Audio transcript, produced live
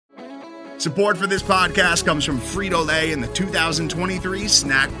Support for this podcast comes from Frito-Lay and the 2023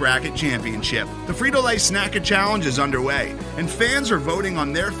 Snack Bracket Championship. The Frito-Lay Snack Challenge is underway, and fans are voting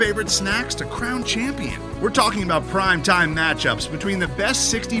on their favorite snacks to crown champion. We're talking about prime-time matchups between the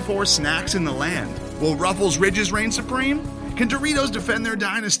best 64 snacks in the land. Will Ruffles Ridges reign supreme? Can Doritos defend their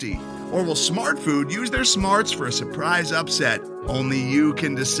dynasty? Or will Smart Food use their smarts for a surprise upset? Only you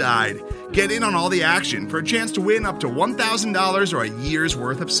can decide. Get in on all the action for a chance to win up to $1,000 or a year's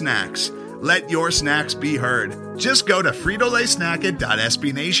worth of snacks. Let your snacks be heard. Just go to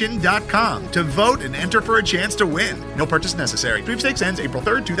fritolaysnacket.sbnation.com to vote and enter for a chance to win. No purchase necessary. Sweepstakes ends April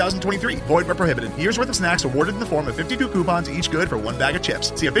 3rd, 2023. Void where prohibited. Year's worth of snacks awarded in the form of 52 coupons, each good for one bag of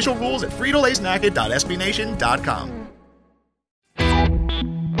chips. See official rules at fritolaysnacket.sbnation.com.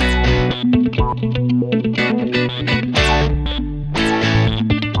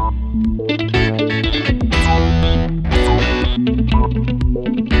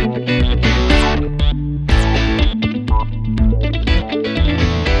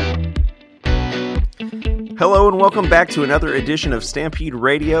 Hello and welcome back to another edition of Stampede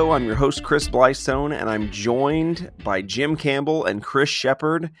Radio. I'm your host, Chris Blystone, and I'm joined by Jim Campbell and Chris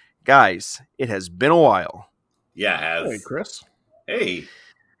Shepard. Guys, it has been a while. Yeah, it has. Hey, Chris. Hey.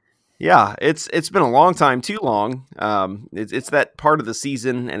 Yeah, it's been a long time, too long. It's that part of the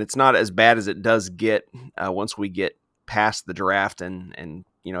season, and it's not as bad as it does get once we get past the draft and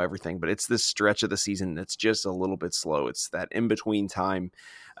you know everything. But it's this stretch of the season that's just a little bit slow. It's that in-between time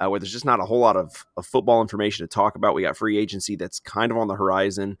where there's just not a whole lot of football information to talk about. We got free agency that's kind of on the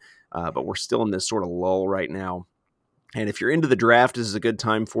horizon, but we're still in this sort of lull right now. And if you're into the draft, this is a good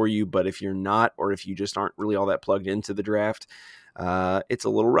time for you. But if you're not, or if you just aren't really all that plugged into the draft, it's a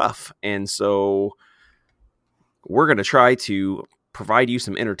little rough. And so we're going to try to provide you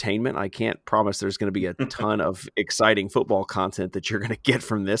some entertainment. I can't promise there's going to be a ton of exciting football content that you're going to get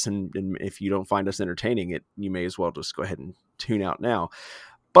from this. And if you don't find us entertaining, you may as well just go ahead and tune out now.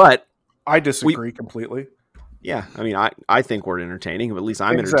 But I disagree completely. Yeah, I mean, I think we're entertaining. At least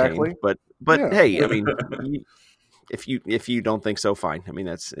I'm entertained. But yeah. Hey, I mean, if you don't think so, fine. I mean,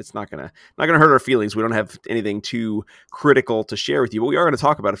 it's not gonna hurt our feelings. We don't have anything too critical to share with you, but we are going to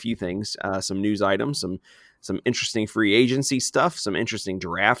talk about a few things, some news items, some interesting free agency stuff, some interesting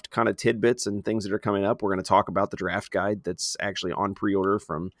draft kind of tidbits and things that are coming up. We're going to talk about the draft guide that's actually on pre-order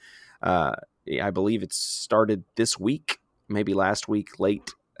from, I believe it started this week, maybe last week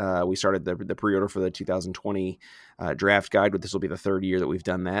late. We started the pre-order for the 2020 draft guide, but this will be the third year that we've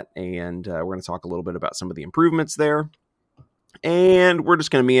done that. And we're going to talk a little bit about some of the improvements there. And we're just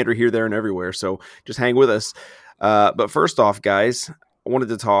going to meander here, there, and everywhere. So just hang with us. But first off, guys, I wanted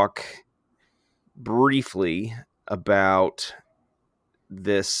to talk briefly about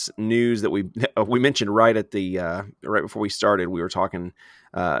this news that we mentioned right at the right before we started. We were talking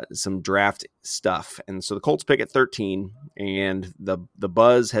some draft stuff, and so the Colts pick at 13, and the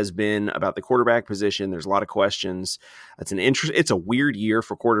buzz has been about the quarterback position. There's a lot of questions. It's a weird year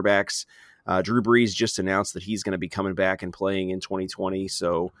for quarterbacks. Drew Brees just announced that he's going to be coming back and playing in 2020.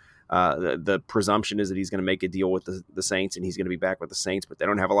 So the presumption is that he's going to make a deal with the Saints, and he's going to be back with the Saints, but they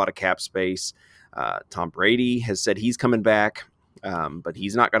don't have a lot of cap space. Tom Brady has said he's coming back, but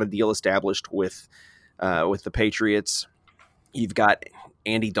he's not got a deal established with the Patriots. You've got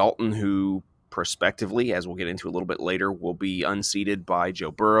Andy Dalton, who prospectively, as we'll get into a little bit later, will be unseated by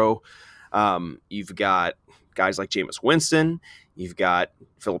Joe Burrow. You've got guys like Jameis Winston. You've got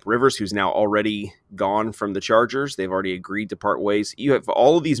Phillip Rivers, who's now already gone from the Chargers. They've already agreed to part ways. You have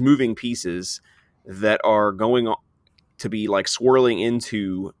all of these moving pieces that are going to be like swirling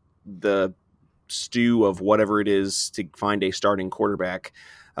into the stew of whatever it is to find a starting quarterback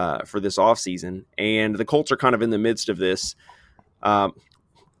for this offseason. And the Colts are kind of in the midst of this.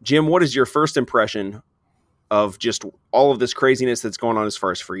 Jim, what is your first impression of just all of this craziness that's going on as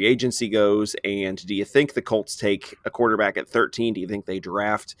far as free agency goes? And do you think the Colts take a quarterback at 13? Do you think they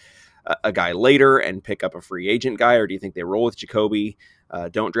draft a guy later and pick up a free agent guy? Or do you think they roll with Jacoby,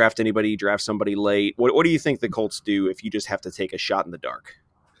 don't draft anybody, draft somebody late? What do you think the Colts do if you just have to take a shot in the dark?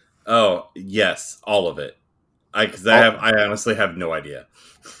 Oh, yes, all of it. I honestly have no idea.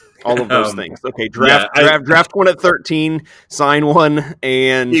 All of those things. Okay, draft one at 13, sign one,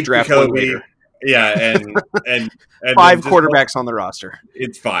 and draft Jacoby, one later. Yeah, and 5 quarterbacks on the roster.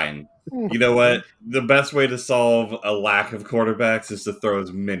 It's fine. You know what? The best way to solve a lack of quarterbacks is to throw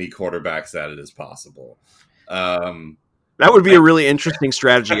as many quarterbacks at it as possible. That would be a really interesting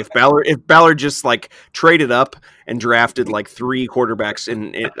strategy if Ballard just like traded up and drafted like 3 quarterbacks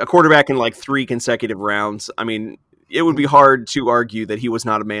in a quarterback in like 3 consecutive rounds. I mean, it would be hard to argue that he was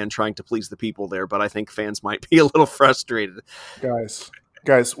not a man trying to please the people there, but I think fans might be a little frustrated. Guys,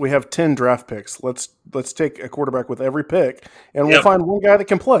 Guys, we have 10 draft picks. Let's take a quarterback with every pick, and we'll find one guy that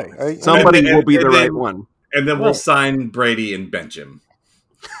can play. Somebody will be the right one. And then we'll sign Brady and bench him.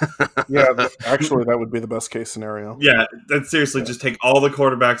 Yeah, actually, that would be the best case scenario. Yeah, then seriously, just take all the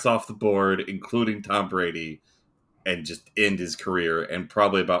quarterbacks off the board, including Tom Brady, and just end his career, and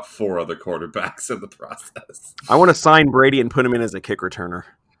probably about 4 other quarterbacks in the process. I want to sign Brady and put him in as a kick returner.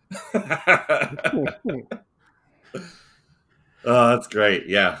 Oh, that's great.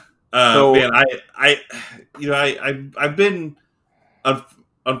 Yeah. Man, I've been,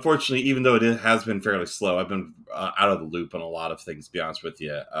 unfortunately, even though it has been fairly slow, I've been out of the loop on a lot of things, to be honest with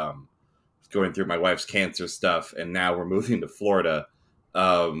you. Going through my wife's cancer stuff, and now we're moving to Florida.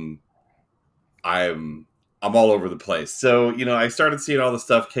 I'm all over the place. So, I started seeing all the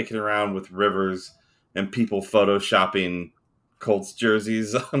stuff kicking around with Rivers and people photoshopping Colts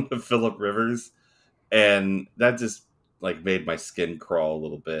jerseys on the Phillip Rivers. And that just made my skin crawl a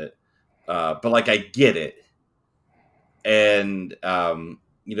little bit. But I get it. And,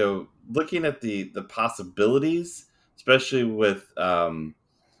 looking at the possibilities, especially with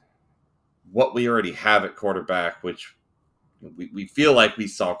what we already have at quarterback, which we feel like we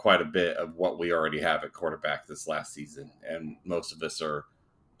saw quite a bit of what we already have at quarterback this last season. And most of us are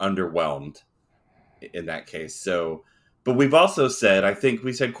underwhelmed in that case. So, but we've also said, I think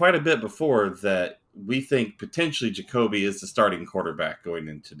we said quite a bit before that we think potentially Jacoby is the starting quarterback going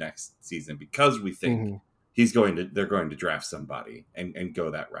into next season because we think they're going to draft somebody and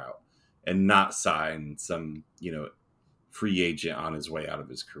go that route and not sign some, free agent on his way out of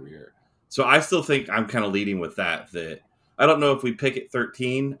his career. So I still think I'm kind of leading with that I don't know if we pick at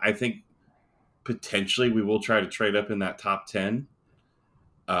 13. I think potentially we will try to trade up in that top 10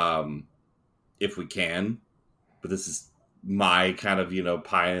 if we can. But this is my kind of,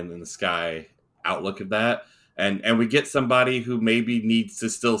 pie in the sky outlook of that. And we get somebody who maybe needs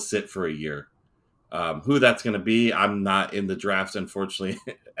to still sit for a year. Who that's going to be, I'm not in the draft, unfortunately,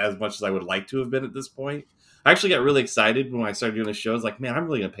 as much as I would like to have been at this point. I actually got really excited when I started doing the show. I was like, man, I'm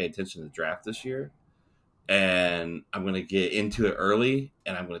really going to pay attention to the draft this year. And I'm going to get into it early,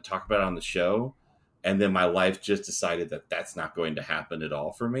 and I'm going to talk about it on the show. And then my life just decided that that's not going to happen at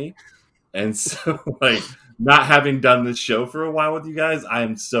all for me. And so, not having done this show for a while with you guys, I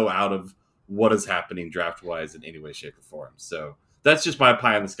am so out of what is happening draft-wise in any way, shape, or form. So that's just my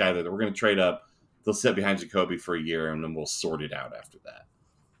pie in the sky that we're going to trade up. They'll sit behind Jacoby for a year, and then we'll sort it out after that.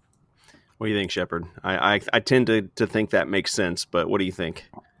 What do you think, Shepard? I tend to think that makes sense, but what do you think?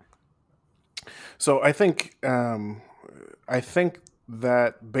 So I think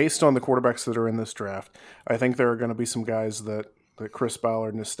that based on the quarterbacks that are in this draft, I think there are going to be some guys that Chris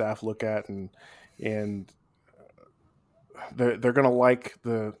Ballard and his staff look at and they're going to like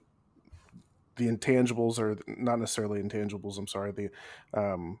the intangibles, or not necessarily intangibles. I'm sorry,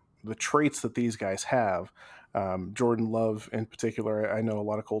 the traits that these guys have. Jordan Love in particular, I know a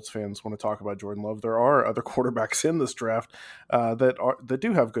lot of Colts fans want to talk about Jordan Love. There are other quarterbacks in this draft that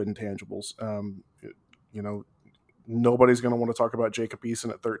do have good intangibles. Nobody's going to want to talk about Jacob Eason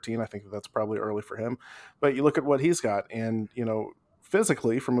at 13. I think that's probably early for him. But you look at what he's got, and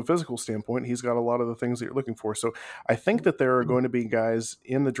physically, from a physical standpoint, he's got a lot of the things that you're looking for. So I think that there are going to be guys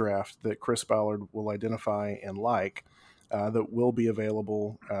in the draft that Chris Ballard will identify and that will be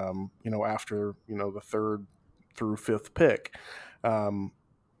available, after, the 3rd through 5th pick.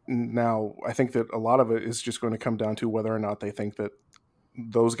 Now, I think that a lot of it is just going to come down to whether or not they think that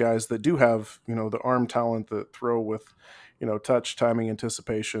those guys that do have, the arm talent, that throw with, touch, timing,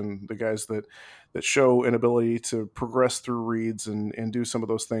 anticipation, the guys that show an ability to progress through reads and do some of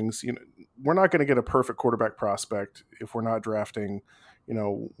those things. We're not going to get a perfect quarterback prospect if we're not drafting,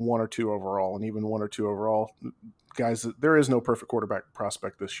 1 or 2 overall, and even 1 or 2 overall. Guys, there is no perfect quarterback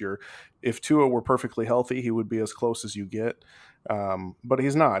prospect this year. If Tua were perfectly healthy, he would be as close as you get. But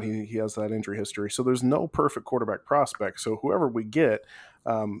he's not. He has that injury history. So there's no perfect quarterback prospect. So whoever we get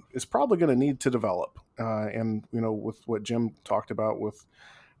is probably going to need to develop. And, with what Jim talked about with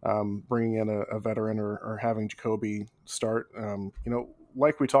bringing in a veteran or having Jacoby start,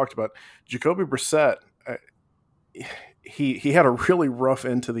 like we talked about, Jacoby Brissett, he had a really rough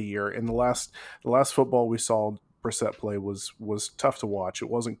end to the year. In the last football we saw Brissett play was tough to watch. It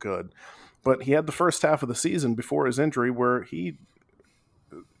wasn't good. But he had the first half of the season before his injury where he,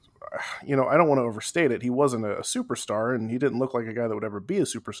 I don't want to overstate it. He wasn't a superstar, and he didn't look like a guy that would ever be a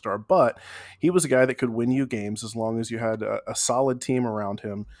superstar, but he was a guy that could win you games as long as you had a solid team around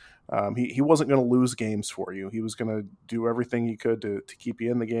him. He wasn't going to lose games for you. He was going to do everything he could to keep you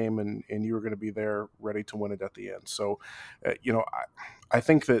in the game, and you were going to be there ready to win it at the end. So, I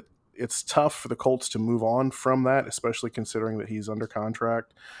think that it's tough for the Colts to move on from that, especially considering that he's under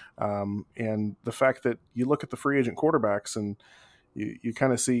contract. And the fact that you look at the free agent quarterbacks and you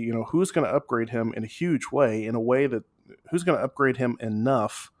kind of see, you know, who's going to upgrade him in a huge way, in a way that who's going to upgrade him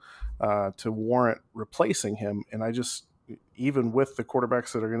enough to warrant replacing him. And I just, even with the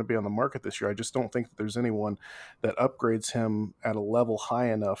quarterbacks that are going to be on the market this year, I just don't think that there's anyone that upgrades him at a level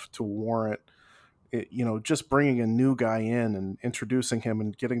high enough to warrant it, you know, just bringing a new guy in and introducing him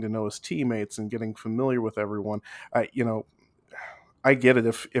and getting to know his teammates and getting familiar with everyone. I get it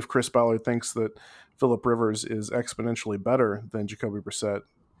if Chris Ballard thinks that Phillip Rivers is exponentially better than Jacoby Brissett,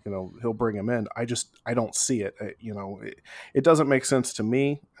 you know, he'll bring him in. I don't see it. It doesn't make sense to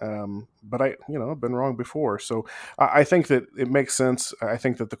me. But I've been wrong before. So I think that it makes sense. I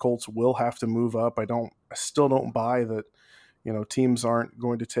think that the Colts will have to move up. I still don't buy that, you know, teams aren't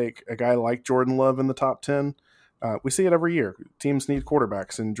going to take a guy like Jordan Love in the top 10. We see it every year. Teams need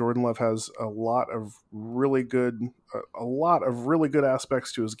quarterbacks, and Jordan Love has a lot of really good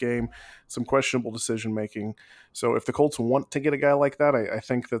aspects to his game, some questionable decision making. So if the Colts want to get a guy like that, I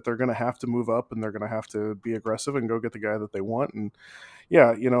think that they're going to have to move up, and they're going to have to be aggressive and go get the guy that they want. And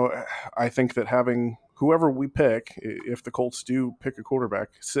yeah, you know, I think that having whoever we pick, if the Colts do pick a quarterback,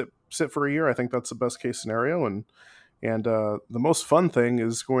 sit for a year, I think that's the best case scenario. And the most fun thing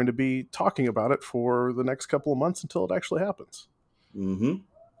is going to be talking about it for the next couple of months until it actually happens. Mm-hmm.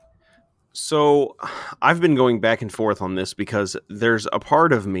 So I've been going back and forth on this because there's a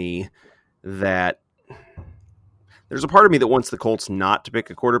part of me that wants the Colts not to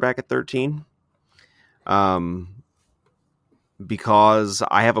pick a quarterback at 13. Because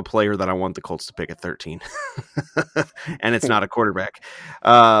I have a player that I want the Colts to pick at 13 and it's not a quarterback.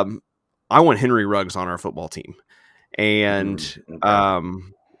 I want Henry Ruggs on our football team. And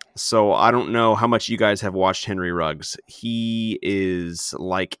so I don't know how much you guys have watched Henry Ruggs. He is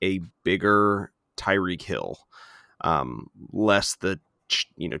like a bigger Tyreek Hill, less the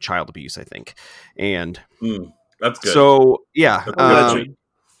child abuse, I think. And that's good. So yeah, alleged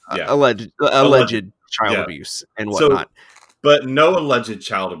child abuse and whatnot. But no alleged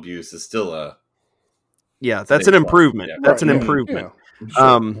child abuse is still that's an improvement. Yeah, that's an improvement.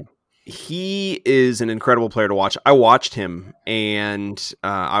 Yeah, sure. He is an incredible player to watch. I watched him, and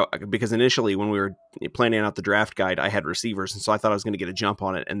because initially when we were planning out the draft guide, I had receivers, and so I thought I was going to get a jump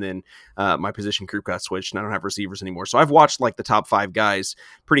on it, and then my position group got switched, and I don't have receivers anymore. So I've watched like the top 5 guys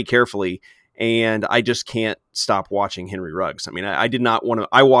pretty carefully, and I just can't stop watching Henry Ruggs. I mean, I did not want to.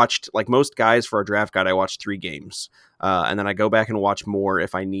 I watched, like most guys for our draft guide, I watched 3 games. And then I go back and watch more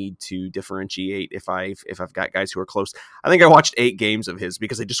if I need to differentiate, if I've got guys who are close. I think I watched 8 games of his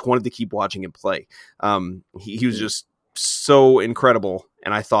because I just wanted to keep watching him play. He was just so incredible.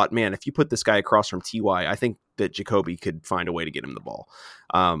 And I thought, man, if you put this guy across from T.Y., I think that Jacoby could find a way to get him the ball.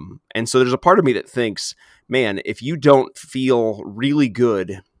 And so there's a part of me that thinks, man, if you don't feel really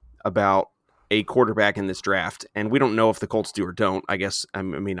good about a quarterback in this draft, and we don't know if the Colts do or don't. I guess, I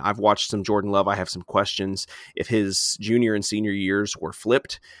mean, I've watched some Jordan Love. I have some questions. If his junior and senior years were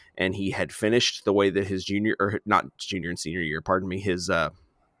flipped and he had finished the way that his not junior and senior year, pardon me, his, I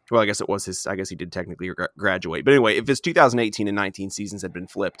guess it was his, I guess he did technically graduate. But anyway, if his 2018 and 19 seasons had been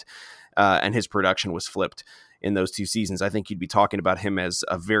flipped and his production was flipped in those 2 seasons, I think you'd be talking about him as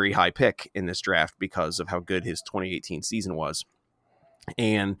a very high pick in this draft because of how good his 2018 season was.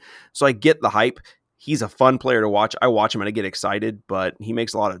 And so I get the hype. He's a fun player to watch. I watch him and I get excited, but he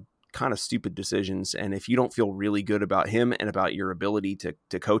makes a lot of kind of stupid decisions. And if you don't feel really good about him and about your ability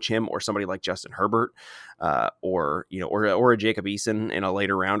to coach him, or somebody like Justin Herbert, or a Jacob Eason in a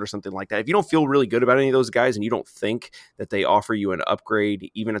later round or something like that, if you don't feel really good about any of those guys and you don't think that they offer you an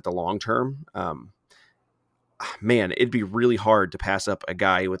upgrade even at the long term, man, it'd be really hard to pass up a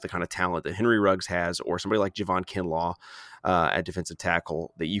guy with the kind of talent that Henry Ruggs has, or somebody like Javon Kinlaw at defensive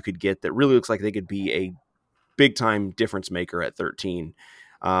tackle that you could get that really looks like they could be a big time difference maker at 13.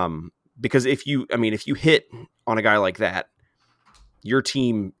 Because if you hit on a guy like that, your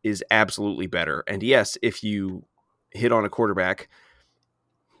team is absolutely better. And yes, if you hit on a quarterback,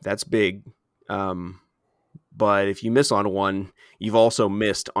 that's big. But if you miss on one, you've also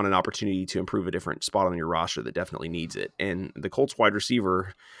missed on an opportunity to improve a different spot on your roster that definitely needs it. And the Colts wide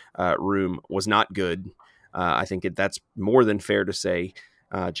receiver room was not good. I think that's more than fair to say.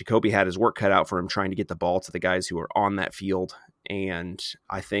 Jacoby had his work cut out for him trying to get the ball to the guys who are on that field. And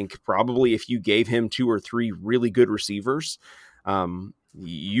I think probably if you gave him 2 or 3 really good receivers,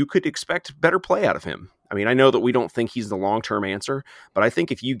 you could expect better play out of him. I mean, I know that we don't think he's the long-term answer, but I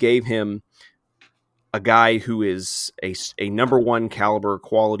think if you gave him a guy who is a number one caliber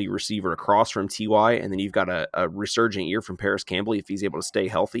quality receiver across from T.Y., and then you've got a resurgent year from Paris Campbell if he's able to stay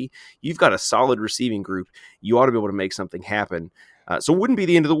healthy. You've got a solid receiving group. You ought to be able to make something happen. So it wouldn't be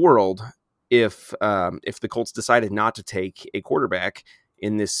the end of the world if the Colts decided not to take a quarterback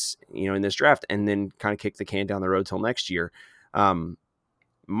in this draft and then kind of kick the can down the road till next year.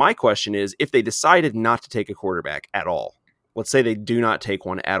 My question is, if they decided not to take a quarterback at all, let's say they do not take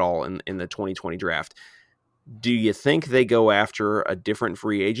one at all in the 2020 draft, do you think they go after a different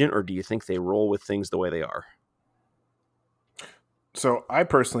free agent, or do you think they roll with things the way they are? So I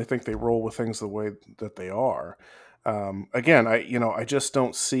personally think they roll with things the way that they are. Again, I just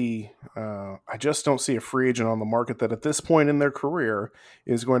don't see a free agent on the market that at this point in their career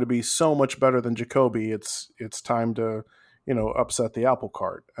is going to be so much better than Jacoby. It's time to, upset the apple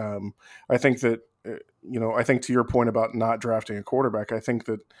cart. I think that, I think to your point about not drafting a quarterback, I think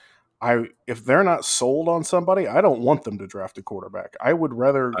that if they're not sold on somebody, I don't want them to draft a quarterback. I would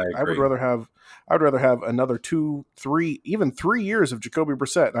rather have another 2, 3, even 3 years of Jacoby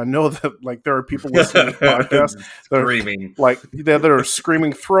Brissett. And I know that there are people listening to the podcast that are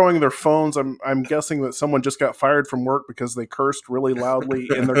screaming, throwing their phones. I'm guessing that someone just got fired from work because they cursed really loudly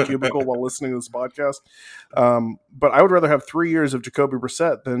in their cubicle while listening to this podcast. But I would rather have 3 years of Jacoby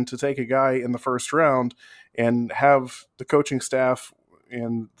Brissett than to take a guy in the first round and have the coaching staff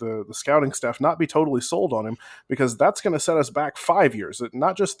and the scouting staff not be totally sold on him, because that's going to set us back 5 years,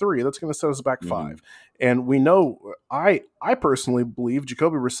 not just 3. That's going to set us back 5. And we know, I personally believe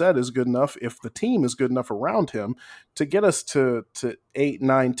Jacoby Brissett is good enough, if the team is good enough around him, to get us to 8,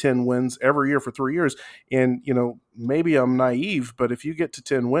 9, 10 wins every year for 3 years. And, maybe I'm naive, but if you get to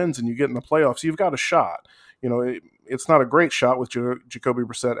 10 wins and you get in the playoffs, you've got a shot. It's not a great shot with Jacoby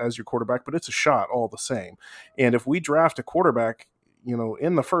Brissett as your quarterback, but it's a shot all the same. And if we draft a quarterback,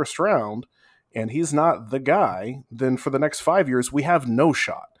 in the first round, and he's not the guy, then for the next 5 years, we have no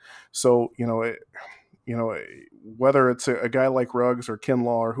shot. So, whether it's a guy like Ruggs or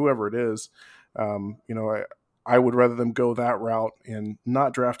Kinlaw or whoever it is, I would rather them go that route and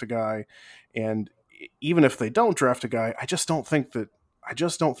not draft a guy. And even if they don't draft a guy, I just don't think that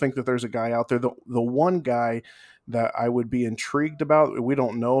there's a guy out there. The one guy that I would be intrigued about, we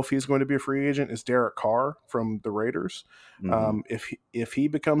don't know if he's going to be a free agent, is Derek Carr from the Raiders. If he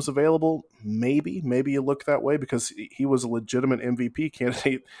becomes available, maybe you look that way, because he was a legitimate MVP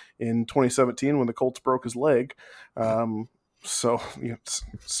candidate in 2017 when the Colts broke his leg. So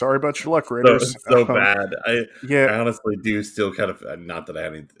sorry about your luck, Raiders. So bad. I honestly do still kind of, not that I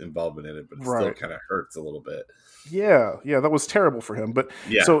have any involvement in it, but it still kind of hurts a little bit. Yeah, that was terrible for him. But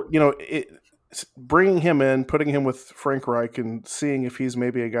so bringing him in, putting him with Frank Reich, and seeing if he's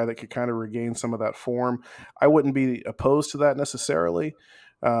maybe a guy that could kind of regain some of that form, I wouldn't be opposed to that necessarily.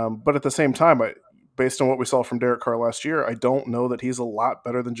 But at the same time, based on what we saw from Derek Carr last year, I don't know that he's a lot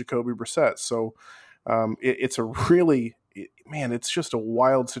better than Jacoby Brissett. So it's a really, it's just a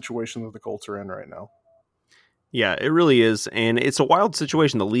wild situation that the Colts are in right now. Yeah, it really is. And it's a wild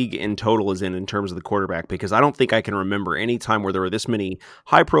situation the league in total is in terms of the quarterback, because I don't think I can remember any time where there were this many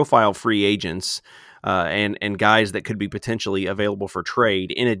high-profile free agents and guys that could be potentially available for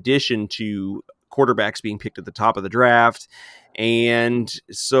trade, in addition to quarterbacks being picked at the top of the draft. And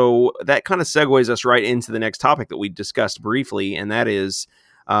so that kind of segues us right into the next topic that we discussed briefly, and that is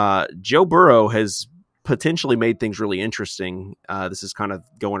Joe Burrow has potentially made things really interesting. This is kind of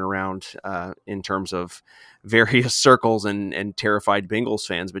going around in terms of various circles and terrified Bengals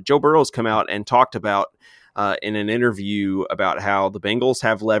fans. But Joe Burrow's come out and talked about in an interview about how the Bengals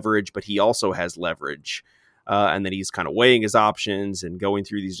have leverage, but he also has leverage. And that he's kind of weighing his options and going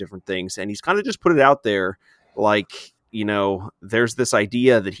through these different things. And he's kind of just put it out there like, there's this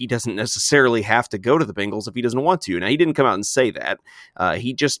idea that he doesn't necessarily have to go to the Bengals if he doesn't want to. Now, he didn't come out and say that.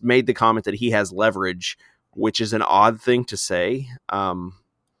 He just made the comment that he has leverage, which is an odd thing to say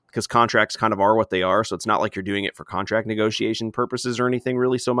because contracts kind of are what they are. So it's not like you're doing it for contract negotiation purposes or anything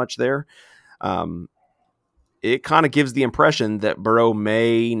really so much there. It kind of gives the impression that Burrow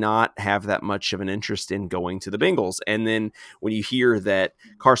may not have that much of an interest in going to the Bengals. And then when you hear that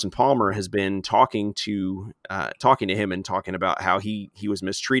Carson Palmer has been talking to him and talking about how he was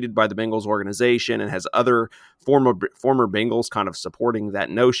mistreated by the Bengals organization and has other former Bengals kind of supporting that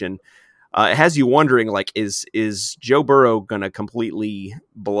notion, it has you wondering, like, is Joe Burrow going to completely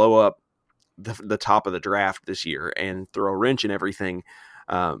blow up the top of the draft this year and throw a wrench in everything?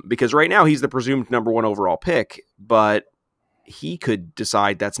 Because right now he's the presumed number 1 overall pick, but he could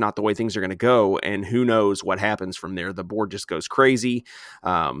decide that's not the way things are going to go. And who knows what happens from there. The board just goes crazy.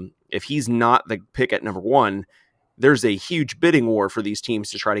 If he's not the pick at number 1, there's a huge bidding war for these teams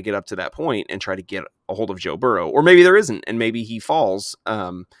to try to get up to that point and try to get a hold of Joe Burrow. Or maybe there isn't, and maybe he falls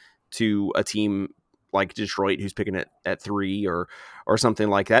to a team like Detroit who's picking it at 3 or something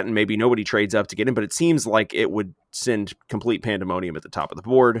like that, and maybe nobody trades up to get him, but it seems like it would send complete pandemonium at the top of the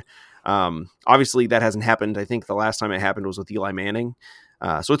board. Obviously, that hasn't happened. I think the last time it happened was with Eli Manning.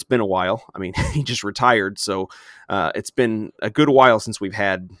 So it's been a while. I mean, he just retired, so it's been a good while since we've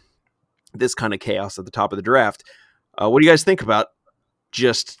had this kind of chaos at the top of the draft. What do you guys think about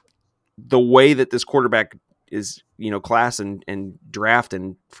just the way that this quarterback is, class and draft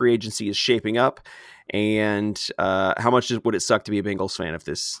and free agency is shaping up? And how much would it suck to be a Bengals fan if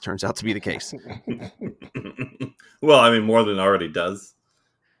this turns out to be the case? Well, I mean, more than it already does.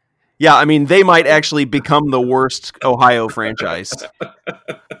 Yeah, I mean, they might actually become the worst Ohio franchise.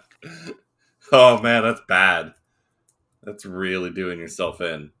 Oh, man, that's bad. That's really doing yourself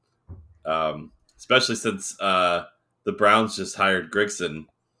in. Especially since the Browns just hired Grigson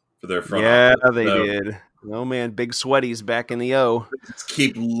for their front office. Yeah, they did. No, man, Big Sweaty's back in the O. Just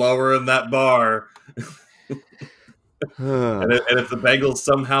keep lowering that bar. and if the Bengals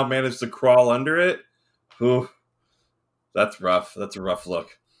somehow manage to crawl under it, that's rough. That's a rough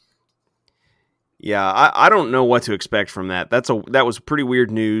look. Yeah, I don't know what to expect from that. That was pretty weird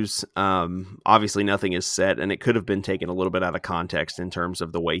news. Obviously, nothing is set, and it could have been taken a little bit out of context in terms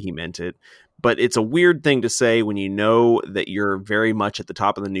of the way he meant it. But it's a weird thing to say when you know that you're very much at the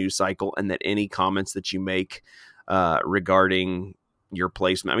top of the news cycle, and that any comments that you make regarding your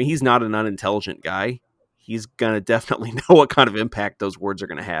placement, I mean, he's not an unintelligent guy. He's gonna definitely know what kind of impact those words are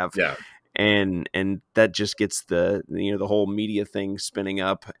gonna have. Yeah. And that just gets the whole media thing spinning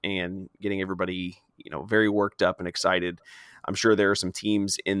up and getting everybody, very worked up and excited. I'm sure there are some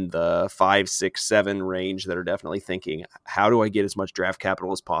teams in the 5, 6, 7 range that are definitely thinking, how do I get as much draft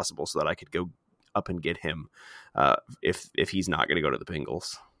capital as possible so that I could go up and get him if he's not going to go to the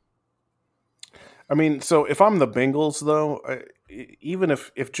Bengals? I mean, so if I'm the Bengals, though, even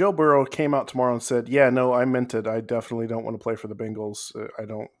if Joe Burrow came out tomorrow and said, yeah, no, I meant it, I definitely don't want to play for the Bengals. I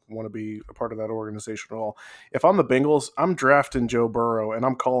don't want to be a part of that organization at all. If I'm the Bengals, I'm drafting Joe Burrow and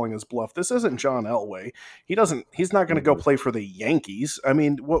I'm calling his bluff. This isn't John Elway. He's not going to go play for the Yankees. I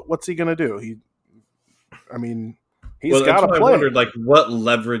mean, what's he going to do? He's got to play. I wondered, what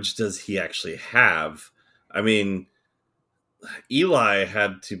leverage does he actually have? I mean, Eli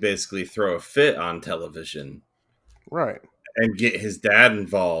had to basically throw a fit on television. Right. And get his dad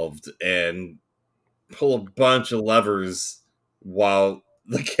involved and pull a bunch of levers while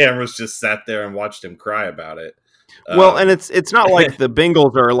the cameras just sat there and watched him cry about it. Well, and it's not like the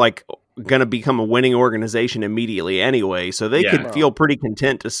Bengals are going to become a winning organization immediately anyway, so they could feel pretty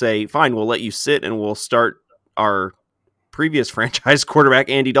content to say, fine, we'll let you sit and we'll start our previous franchise quarterback,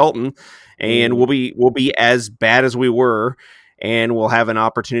 Andy Dalton, and we'll be as bad as we were, and we'll have an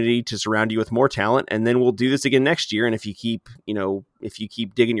opportunity to surround you with more talent, and then we'll do this again next year. And if you keep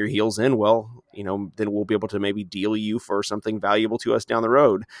digging your heels in, well, then we'll be able to maybe deal you for something valuable to us down the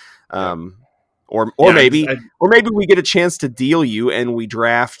road. Maybe we get a chance to deal you and we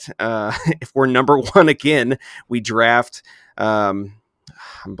draft, if we're number 1 again, we draft, I'm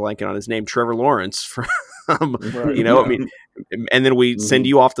blanking on his name, Trevor Lawrence from, and then we send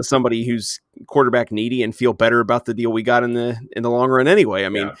you off to somebody who's quarterback needy and feel better about the deal we got in the long run anyway. I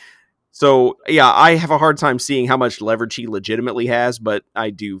mean, So I have a hard time seeing how much leverage he legitimately has, but I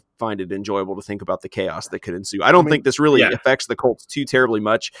do find it enjoyable to think about the chaos that could ensue. I don't think this really affects the Colts too terribly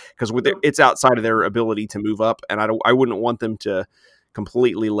much because it's outside of their ability to move up, and I wouldn't want them to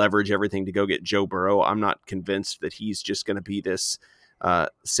completely leverage everything to go get Joe Burrow. I'm not convinced that he's just going to be this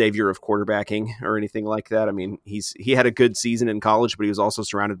savior of quarterbacking or anything like that. I mean, he had a good season in college, but he was also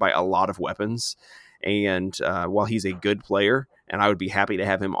surrounded by a lot of weapons. And while he's a good player, and I would be happy to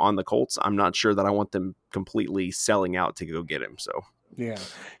have him on the Colts, I'm not sure that I want them completely selling out to go get him. So yeah,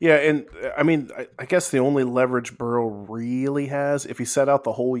 and I mean, I guess the only leverage Burrow really has, if he set out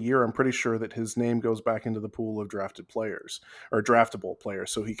the whole year, I'm pretty sure that his name goes back into the pool of drafted players or draftable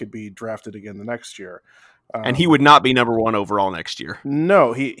players, so he could be drafted again the next year. And he would not be number 1 overall next year.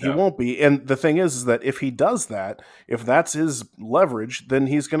 No, he won't be. And the thing is that if he does that, if that's his leverage, then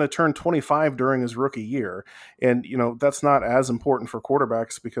he's going to turn 25 during his rookie year. And, that's not as important for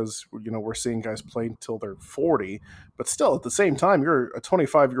quarterbacks because, we're seeing guys play until they're 40. But still, at the same time, you're a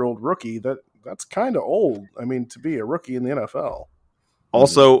 25-year-old rookie. That's kind of old, to be a rookie in the NFL.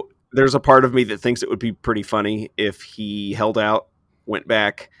 Also, there's a part of me that thinks it would be pretty funny if he held out, went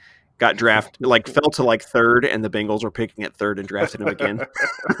back, got drafted, fell to 3rd, and the Bengals were picking at 3rd and drafted him again.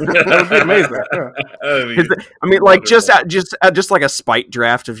 That would be amazing. Yeah. Just like a spite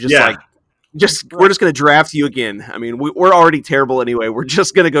draft of just We're just going to draft you again. I mean, we're already terrible anyway. We're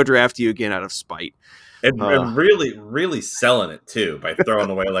just going to go draft you again out of spite. And really, really selling it too by throwing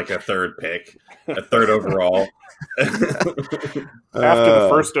away like a third pick, a third overall. After the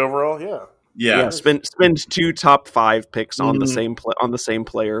first overall, yeah. Spend 2 top 5 picks on the same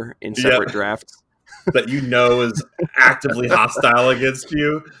player in separate drafts that is actively hostile against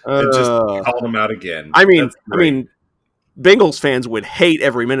you, and just call them out again. I mean, Bengals fans would hate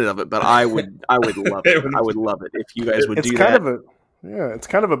every minute of it, but I would love it. I would love it if you guys would do that. It's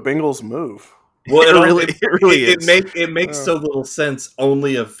kind of a Bengals move. Well, it really is. It makes so little sense.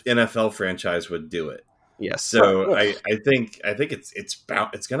 Only a NFL franchise would do it. Yes. So I think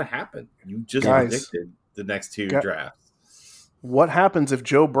it's going to happen. You just predicted the next 2 drafts. What happens if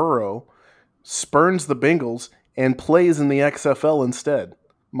Joe Burrow spurns the Bengals and plays in the XFL instead?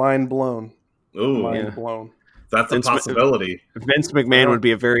 Mind blown. Ooh, mind blown. That's a possibility. Vince McMahon would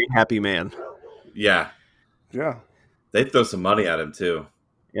be a very happy man. Yeah. Yeah. They'd throw some money at him too.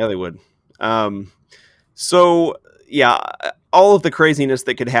 Yeah, they would. So yeah, all of the craziness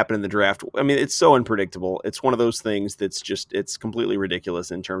that could happen in the draft. I mean, it's so unpredictable. It's one of those things it's completely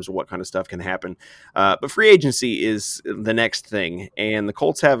ridiculous in terms of what kind of stuff can happen. But free agency is the next thing, and the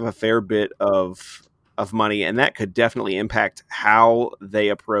Colts have a fair bit of money, and that could definitely impact how they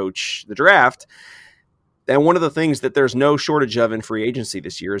approach the draft. And one of the things that there's no shortage of in free agency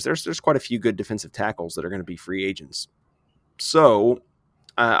this year is there's quite a few good defensive tackles that are going to be free agents. So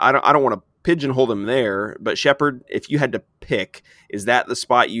I don't want to pigeonhole them there, but Shepard, if you had to pick, is that the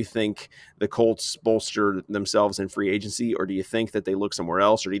spot you think the Colts bolster themselves in free agency, or do you think that they look somewhere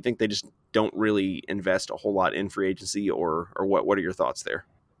else, or do you think they just don't really invest a whole lot in free agency, or what are your thoughts there?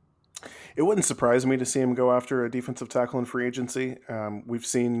 It wouldn't surprise me to see him go after a defensive tackle in free agency. We've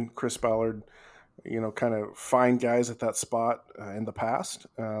seen Chris Ballard, kind of find guys at that spot in the past.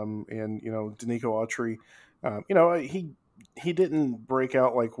 And, Danico Autry, he didn't break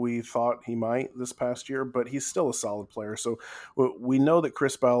out like we thought he might this past year, but he's still a solid player. So we know that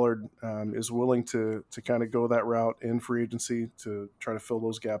Chris Ballard is willing to kind of go that route in free agency to try to fill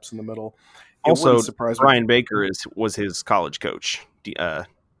those gaps in the middle. Also, Brian Baker was his college coach, Danico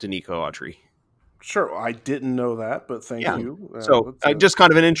Autry. Sure, I didn't know that, but thank you. So just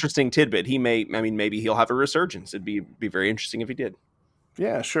kind of an interesting tidbit. Maybe he'll have a resurgence. It'd be very interesting if he did.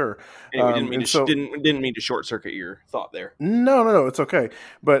 Yeah, sure. Anyway, didn't mean to short circuit your thought there. No, it's okay.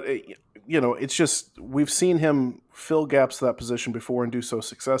 But it's just we've seen him fill gaps to that position before and do so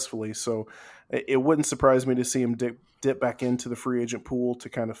successfully. So it wouldn't surprise me to see him dip back into the free agent pool to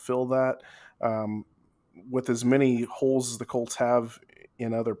kind of fill that. With as many holes as the Colts have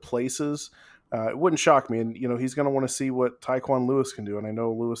in other places, it wouldn't shock me. And he's going to want to see what Tyquan Lewis can do. And I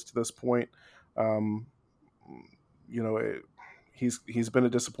know Lewis to this point, He's been a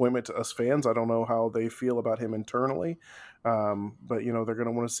disappointment to us fans. I don't know how they feel about him internally, but they're going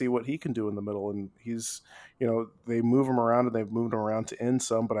to want to see what he can do in the middle. And he's, they move him around and they've moved him around to end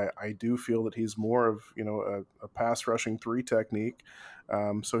some, but I do feel that he's more of a pass rushing 3 technique.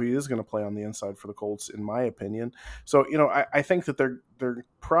 So he is going to play on the inside for the Colts, in my opinion. So I think that they're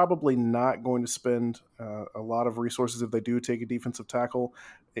probably not going to spend a lot of resources if they do take a defensive tackle,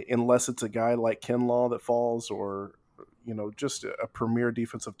 unless it's a guy like Kinlaw that falls, or just a premier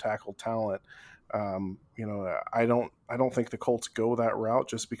defensive tackle talent. I don't think the Colts go that route,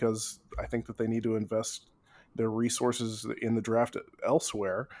 just because I think that they need to invest their resources in the draft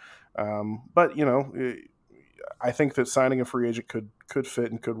elsewhere. But I think that signing a free agent could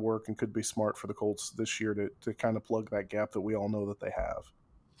fit and could work and could be smart for the Colts this year to kind of plug that gap that we all know that they have.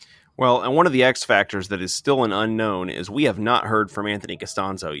 Well, and one of the X factors that is still an unknown is we have not heard from Anthony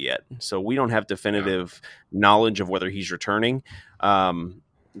Costanzo yet. So we don't have definitive knowledge of whether he's returning. The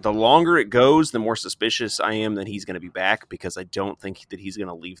longer it goes, the more suspicious I am that he's going to be back, because I don't think that he's going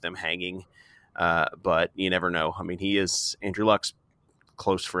to leave them hanging. But you never know. I mean, he is Andrew Luck's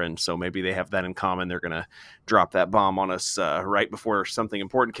close friend, so maybe they have that in common. They're going to drop that bomb on us right before something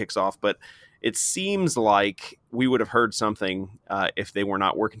important kicks off. But it seems like we would have heard something if they were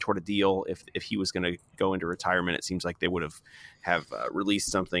not working toward a deal. If he was going to go into retirement, it seems like they would have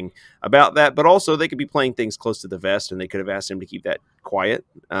released something about that. But also, they could be playing things close to the vest, and they could have asked him to keep that quiet.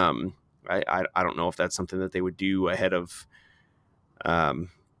 I don't know if that's something that they would do ahead of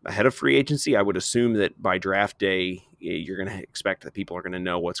free agency. I would assume that by draft day, you're going to expect that people are going to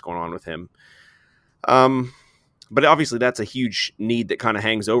know what's going on with him. But obviously that's a huge need that kind of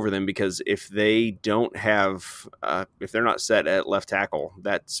hangs over them, because if they don't have, if they're not set at left tackle,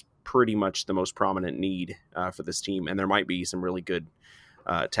 that's pretty much the most prominent need for this team. And there might be some really good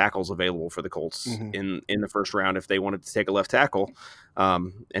tackles available for the Colts Mm-hmm. in the first round if they wanted to take a left tackle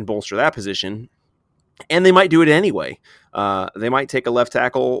and bolster that position. And they might do it anyway. They might take a left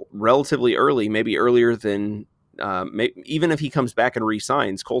tackle relatively early, maybe earlier than even if he comes back and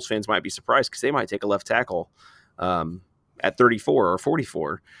re-signs. Colts fans might be surprised because they might take a left tackle at 34 or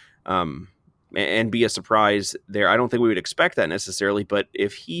 44 and be a surprise there. I don't think we would expect that necessarily, but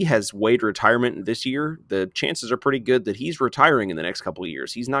if he has weighed retirement this year, the chances are pretty good that he's retiring in the next couple of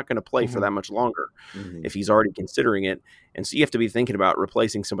years. He's not going to play for that much longer if he's already considering it. And so you have to be thinking about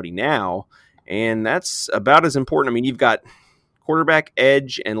replacing somebody now. And that's about as important. I mean, you've got quarterback,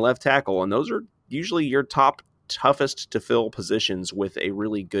 edge, and left tackle, and those are usually your top, toughest to fill positions with a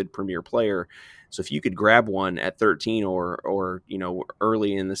really good premier player. So if you could grab one at 13 or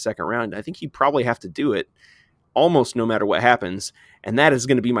early in the second round, I think you probably have to do it almost no matter what happens. And that is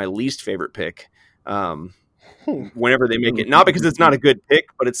going to be my least favorite pick whenever they make it. Not because it's not a good pick,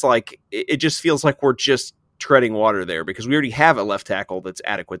 but it's like it just feels like we're just treading water there because we already have a left tackle that's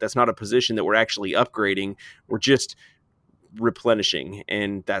adequate. That's not a position that we're actually upgrading. We're just replenishing,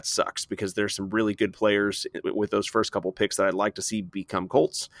 and that sucks because there's some really good players with those first couple picks that I'd like to see become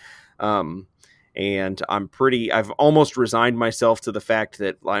Colts. And I've almost resigned myself to the fact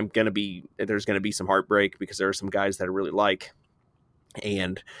that there's going to be some heartbreak because there are some guys that I really like,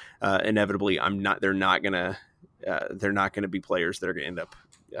 and inevitably they're not going to be players that are going to end up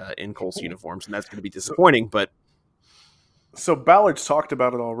in Colts uniforms, and that's going to be disappointing. So Ballard's talked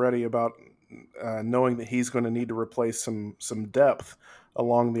about it already, about knowing that he's going to need to replace some depth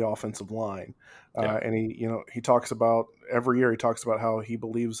along the offensive line. And he talks about every year, he talks about how he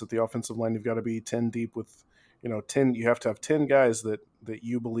believes that the offensive line, you've got to be 10 deep with, 10, you have to have 10 guys that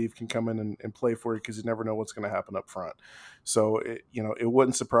you believe can come in and play for you because you never know what's going to happen up front. So, it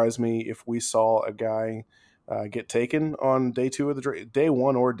wouldn't surprise me if we saw a guy get taken on day 2 of the draft, day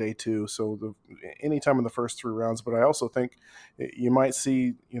 1 or day 2. So anytime in the first 3 rounds. But I also think you might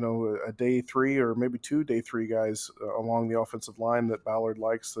see, a day 3 or maybe 2 day 3 guys along the offensive line that Ballard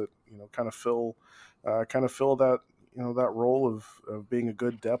likes that, kind of fill that, that role of being a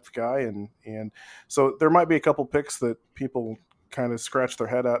good depth guy. And so there might be a couple picks that people kind of scratch their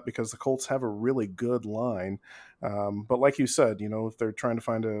head at because the Colts have a really good line. But like you said, if they're trying to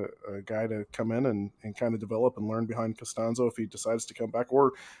find a guy to come in and kind of develop and learn behind Costanzo if he decides to come back,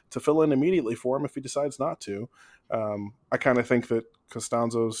 or to fill in immediately for him if he decides not to, I kind of think that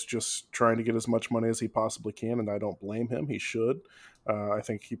Costanzo's just trying to get as much money as he possibly can, and I don't blame him. He should. I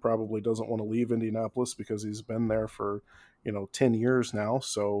think he probably doesn't want to leave Indianapolis because he's been there for, 10 years now.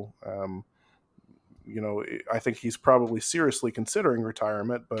 So, I think he's probably seriously considering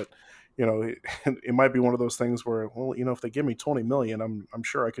retirement, but it might be one of those things where, well, if they give me $20 million, I'm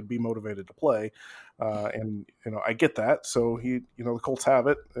sure I could be motivated to play. And I get that. So the Colts have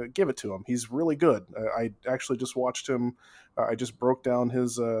it, give it to him. He's really good. I actually just watched him. I just broke down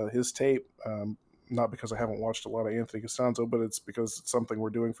his tape. Not because I haven't watched a lot of Anthony Costanzo, but it's because it's something we're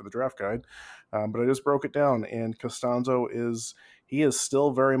doing for the draft guide. But I just broke it down, and Costanzo is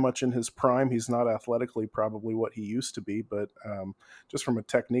still very much in his prime. He's not athletically probably what he used to be, but just from a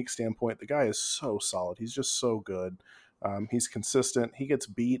technique standpoint, the guy is so solid. He's just so good. He's consistent. He gets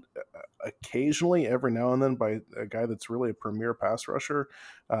beat occasionally every now and then by a guy that's really a premier pass rusher,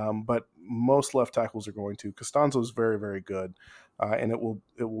 but most left tackles are going to. Costanzo is very, very good, and it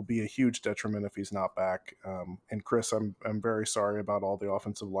will be a huge detriment if he's not back. And Chris, I'm very sorry about all the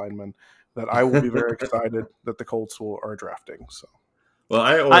offensive linemen that I will be very excited that the Colts are drafting. So,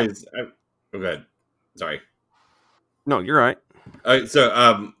 well, go ahead. Sorry. No, you're right.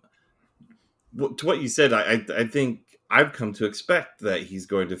 So, to what you said, I think I've come to expect that he's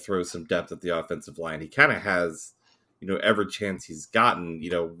going to throw some depth at the offensive line. He kind of has, every chance he's gotten,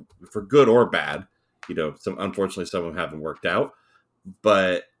 for good or bad. Unfortunately, some of them haven't worked out.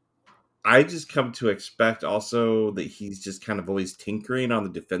 But I just come to expect also that he's just kind of always tinkering on the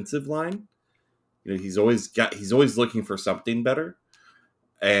defensive line. He's always looking for something better.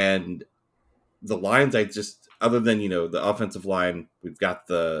 And the lines, other than, the offensive line, we've got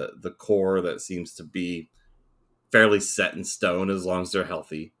the core that seems to be fairly set in stone as long as they're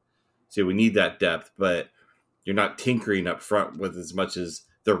healthy. So we need that depth, but you're not tinkering up front with as much as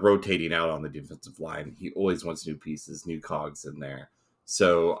they're rotating out on the defensive line. He always wants new pieces, new cogs in there.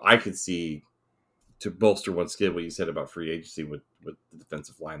 So I could see, to bolster once again what you said about free agency with the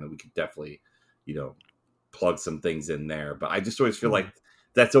defensive line, that we could definitely, plug some things in there. But I just always feel like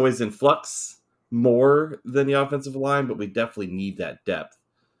that's always in flux more than the offensive line, but we definitely need that depth.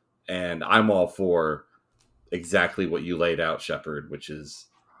 And I'm all for exactly what you laid out, Shepard, which is,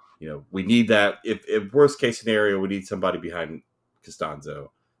 we need that. If worst case scenario, we need somebody behind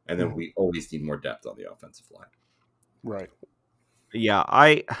Costanzo, and then we always need more depth on the offensive line. Right. Yeah,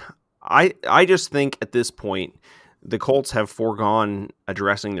 I just think at this point the Colts have foregone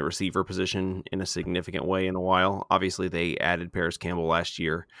addressing the receiver position in a significant way in a while. Obviously, they added Paris Campbell last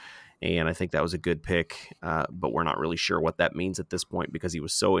year, and I think that was a good pick, but we're not really sure what that means at this point because he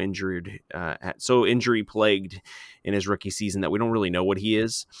was so injury plagued in his rookie season that we don't really know what he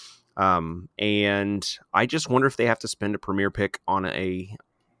is. And I just wonder if they have to spend a premier pick on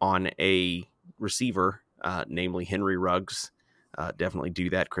a receiver, namely Henry Ruggs. Definitely do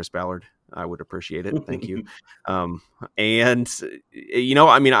that, Chris Ballard. I would appreciate it. Thank you. And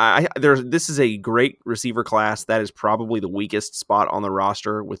I mean, this is a great receiver class. That is probably the weakest spot on the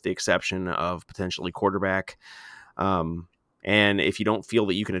roster, with the exception of potentially quarterback. And if you don't feel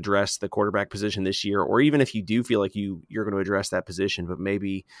that you can address the quarterback position this year, or even if you do feel like you're going to address that position, but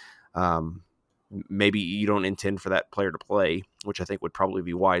maybe you don't intend for that player to play, which I think would probably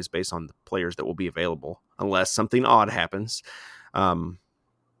be wise based on the players that will be available, unless something odd happens.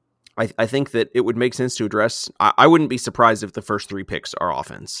 I think that it would make sense to address. I wouldn't be surprised if the first 3 picks are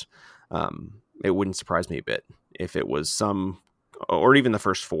offense. It wouldn't surprise me a bit if it was or even the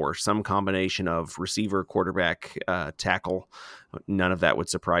first 4, some combination of receiver, quarterback, tackle. None of that would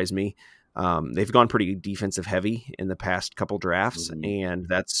surprise me. They've gone pretty defensive heavy in the past couple drafts, and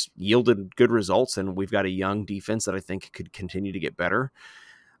that's yielded good results. And we've got a young defense that I think could continue to get better.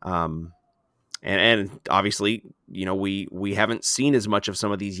 And obviously, we haven't seen as much of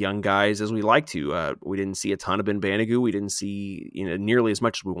some of these young guys as we like to. We didn't see a ton of Ben Banogu. We didn't see nearly as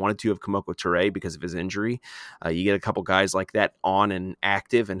much as we wanted to of Kamoko Toure because of his injury. You get a couple guys like that on and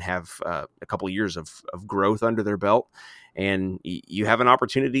active and have a couple years of growth under their belt, and you have an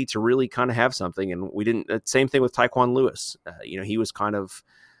opportunity to really kind of have something. And we didn't. Same thing with Tyquan Lewis. He was kind of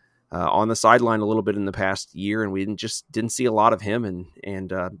on the sideline a little bit in the past year, and we didn't see a lot of him. And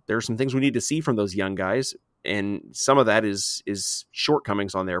there are some things we need to see from those young guys, and some of that is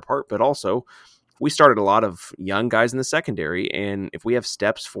shortcomings on their part, but also we started a lot of young guys in the secondary, and if we have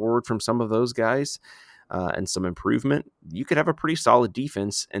steps forward from some of those guys and some improvement, you could have a pretty solid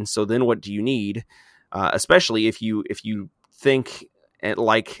defense. And so then what do you need? Especially if you think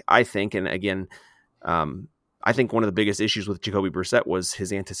like I think, and again, I think one of the biggest issues with Jacoby Brissett was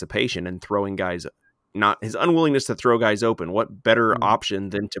his anticipation and throwing guys, not his unwillingness to throw guys open. What better option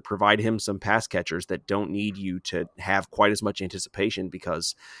than to provide him some pass catchers that don't need you to have quite as much anticipation?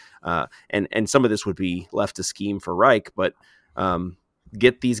 Because, and some of this would be left to scheme for Reich, but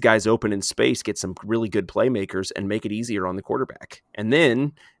get these guys open in space, get some really good playmakers, and make it easier on the quarterback. And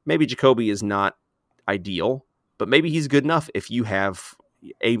then maybe Jacoby is not ideal, but maybe he's good enough if you have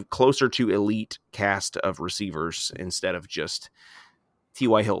a closer to elite cast of receivers instead of just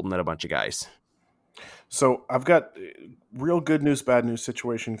T.Y. Hilton and a bunch of guys. So I've got real good news, bad news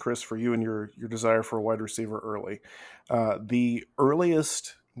situation, Chris, for you and your desire for a wide receiver early. The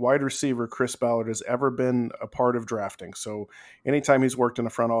earliest wide receiver Chris Ballard has ever been a part of drafting. So anytime he's worked in a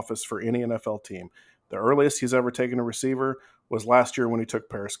front office for any NFL team, the earliest he's ever taken a receiver was last year when he took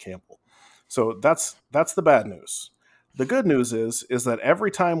Paris Campbell. So that's the bad news. The good news is that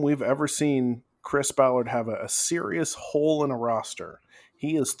every time we've ever seen Chris Ballard have a serious hole in a roster,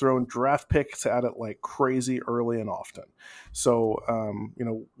 he has thrown draft picks at it like crazy early and often. So,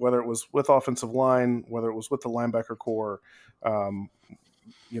 whether it was with offensive line, whether it was with the linebacker core,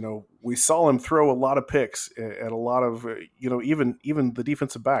 we saw him throw a lot of picks at a lot of, even the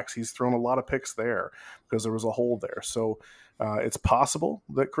defensive backs. He's thrown a lot of picks there because there was a hole there. So it's possible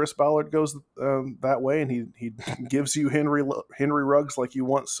that Chris Ballard goes that way, and he gives you Henry Ruggs like you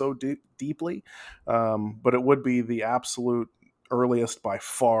want so deeply. But it would be the absolute earliest by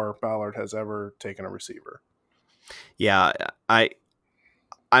far Ballard has ever taken a receiver. Yeah,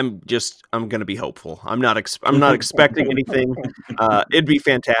 I'm going to be hopeful. I'm not expecting anything. It'd be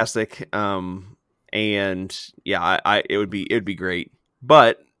fantastic. And yeah, it would be great.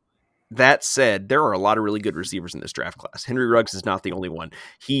 But that said, there are a lot of really good receivers in this draft class. Henry Ruggs is not the only one.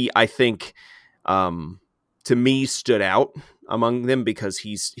 He, I think, to me, stood out among them because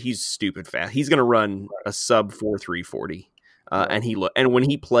he's stupid fast. He's going to run a sub 4.3 40. And when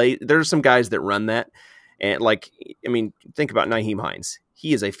he plays, there's some guys that run that. And think about Nyheim Hines.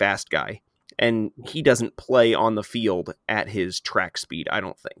 He is a fast guy, and he doesn't play on the field at his track speed, I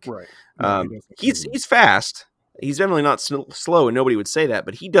don't think. Right. No, he's fast. He's definitely not slow, and nobody would say that,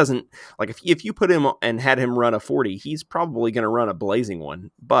 but he doesn't, if you put him and had him run a 40, he's probably going to run a blazing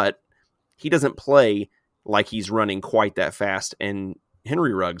one, but he doesn't play like he's running quite that fast, and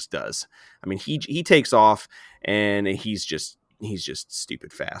Henry Ruggs does. I mean, he takes off, and he's just he's just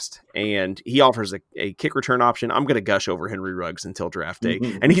stupid fast. And he offers a kick return option. I'm going to gush over Henry Ruggs until draft day.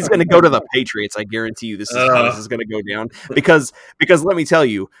 And he's going to go to the Patriots. I guarantee you this is how this is going to go down. Because let me tell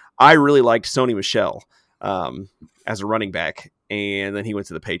you, I really liked Sony Michel as a running back. And then he went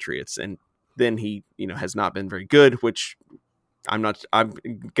to the Patriots. And then he, has not been very good, which I'm going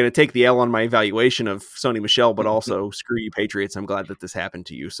to take the L on my evaluation of Sony Michel, but also screw you Patriots. I'm glad that this happened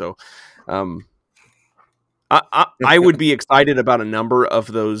to you. So, I would be excited about a number of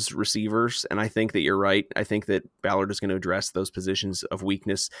those receivers, and I think that you're right. I think that Ballard is going to address those positions of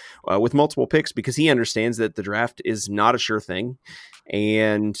weakness with multiple picks because he understands that the draft is not a sure thing.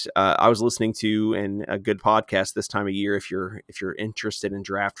 And I was listening to a good podcast this time of year. If you're interested in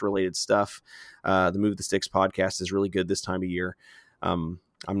draft related stuff, the Move the Sticks podcast is really good this time of year.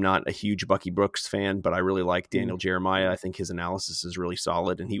 I'm not a huge Bucky Brooks fan, but I really like Daniel Jeremiah. I think his analysis is really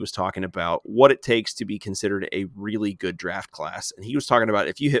solid. And he was talking about what it takes to be considered a really good draft class. And he was talking about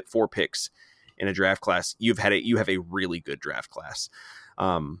if you hit 4 picks in a draft class, you have a really good draft class.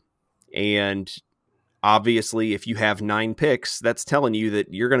 And obviously, if you have 9 picks, that's telling you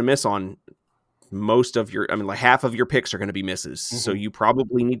that you're going to miss on most of half of your picks are going to be misses. Mm-hmm. So you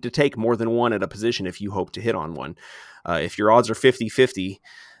probably need to take more than one at a position if you hope to hit on one. If your odds are 50-50,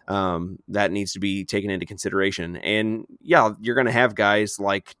 that needs to be taken into consideration. And yeah, you're going to have guys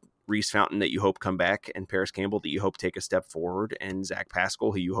like Reese Fountain that you hope come back, and Paris Campbell that you hope take a step forward, and Zach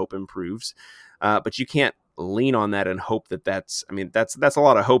Pascal who you hope improves. But you can't lean on that and hope that's a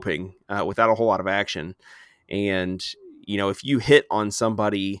lot of hoping without a whole lot of action. And if you hit on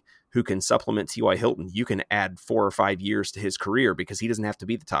somebody who can supplement T.Y. Hilton, you can add 4 or 5 years to his career because he doesn't have to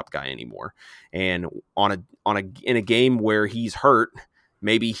be the top guy anymore. And in a game where he's hurt,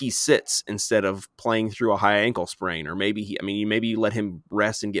 maybe he sits instead of playing through a high ankle sprain, or maybe you let him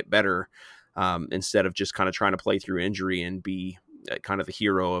rest and get better instead of just kind of trying to play through injury and be kind of the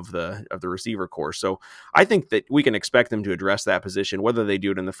hero of the receiver corps. So I think that we can expect them to address that position, whether they do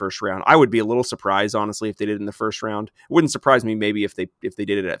it in the first round. I would be a little surprised, honestly, if they did it in the first round. It wouldn't surprise me maybe if they did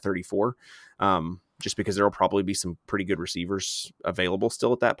it at 34, just because there will probably be some pretty good receivers available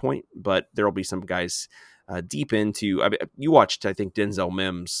still at that point, but there will be some guys deep into, you watched, I think, Denzel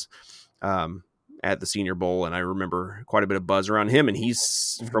Mims at the Senior Bowl, and I remember quite a bit of buzz around him, and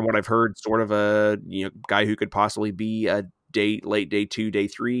he's, from what I've heard, sort of a guy who could possibly be a late day 2, day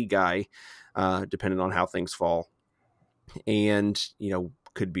 3 guy, depending on how things fall, and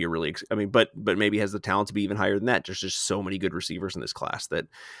could be a really but maybe has the talent to be even higher than that. There's just so many good receivers in this class that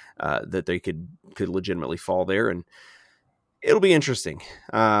they could legitimately fall there, and it'll be interesting.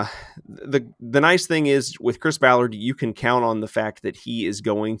 The nice thing is with Chris Ballard, you can count on the fact that he is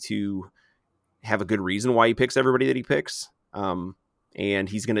going to have a good reason why he picks everybody that he picks. And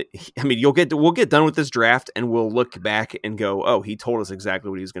he's going to, we'll get done with this draft and we'll look back and go, oh, he told us exactly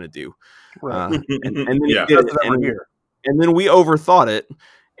what he was going to do. Right. And then he did it, and then we overthought it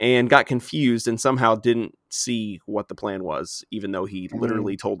and got confused and somehow didn't see what the plan was, even though he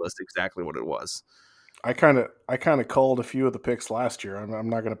literally told us exactly what it was. I kind of called a few of the picks last year. I'm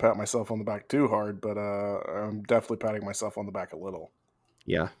not going to pat myself on the back too hard, but I'm definitely patting myself on the back a little.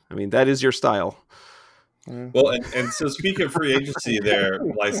 Yeah. That is your style. Well, and so speaking of free agency there,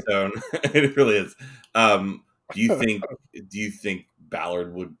 Blystone, it really is. Do you think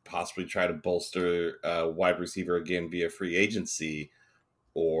Ballard would possibly try to bolster wide receiver again via free agency,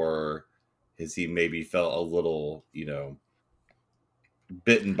 or has he maybe felt a little,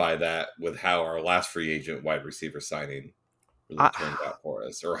 bitten by that with how our last free agent wide receiver signing really turned out for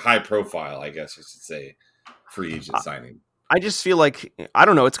us, or high profile, I guess you should say, free agent signing? I just feel like, I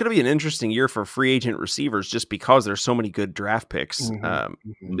don't know, it's going to be an interesting year for free agent receivers just because there's so many good draft picks.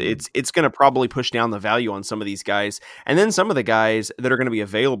 It's going to probably push down the value on some of these guys. And then some of the guys that are going to be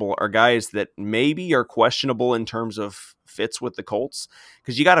available are guys that maybe are questionable in terms of fits with the Colts,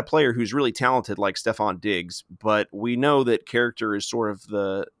 because you got a player who's really talented like Stephon Diggs, but we know that character is sort of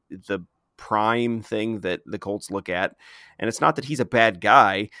the prime thing that the Colts look at. And it's not that he's a bad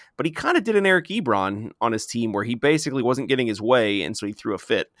guy, but he kind of did an Eric Ebron on his team where he basically wasn't getting his way, and so he threw a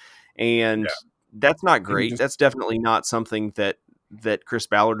fit. And that's not great. That's definitely not something that Chris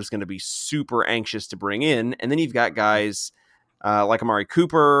Ballard is going to be super anxious to bring in. And then you've got guys like Amari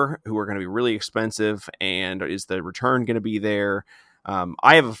Cooper who are going to be really expensive, and is the return going to be there?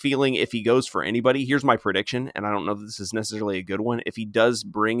 I have a feeling if he goes for anybody, here's my prediction, and I don't know that this is necessarily a good one. If he does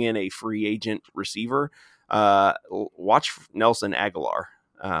bring in a free agent receiver, watch Nelson Aguilar,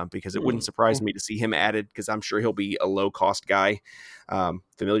 because it wouldn't surprise me to see him added, because I'm sure he'll be a low-cost guy,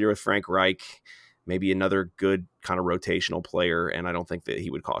 familiar with Frank Reich, maybe another good kind of rotational player, and I don't think that he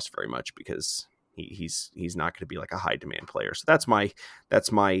would cost very much because He's not going to be like a high demand player. So that's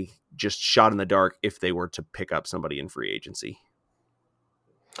my just shot in the dark if they were to pick up somebody in free agency.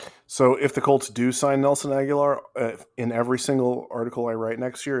 So if the Colts do sign Nelson Aguilar, in every single article I write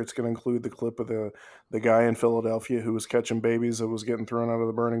next year, it's going to include the clip of the guy in Philadelphia who was catching babies that was getting thrown out of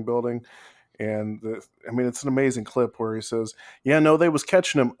the burning building. And it's an amazing clip where he says, "Yeah, no, they was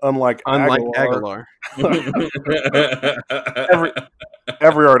catching him unlike Aguilar."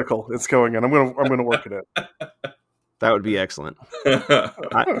 every article it's going in. I'm gonna work it in. That would be excellent.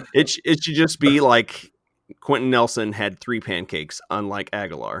 It should just be like Quentin Nelson had 3 pancakes, unlike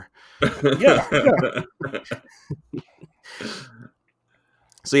Aguilar. Yeah.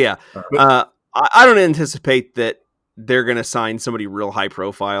 So yeah, I don't anticipate that they're going to sign somebody real high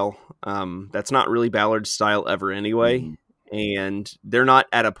profile. That's not really Ballard's style ever anyway. Mm-hmm. And they're not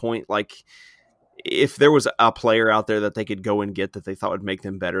at a point like if there was a player out there that they could go and get that they thought would make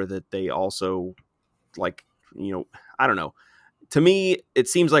them better, that they also like, I don't know. To me, it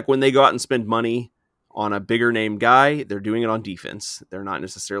seems like when they go out and spend money on a bigger name guy, they're doing it on defense. They're not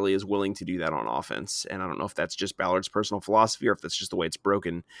necessarily as willing to do that on offense. And I don't know if that's just Ballard's personal philosophy or if that's just the way it's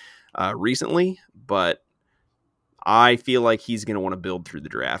broken recently, but I feel like he's going to want to build through the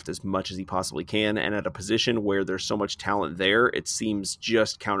draft as much as he possibly can. And at a position where there's so much talent there, it seems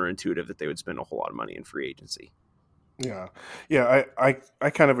just counterintuitive that they would spend a whole lot of money in free agency. Yeah. I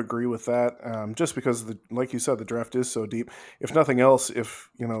kind of agree with that. Just because like you said, the draft is so deep. If nothing else,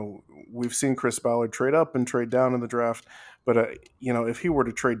 we've seen Chris Ballard trade up and trade down in the draft, but if he were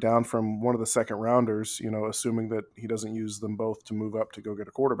to trade down from one of the second rounders, assuming that he doesn't use them both to move up to go get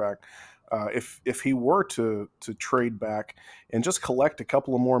a quarterback, if he were to trade back and just collect a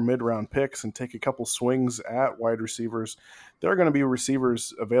couple of more mid-round picks and take a couple swings at wide receivers, there are going to be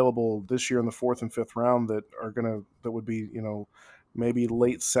receivers available this year in the 4th and 5th round that would be, maybe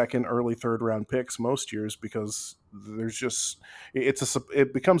late second, early third round picks most years, because there's just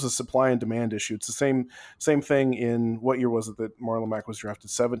it becomes a supply and demand issue. It's the same thing in what year was it that Marlon Mack was drafted?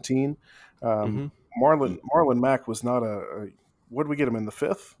 17. Mm-hmm. Marlon Mack was not what did we get him in, the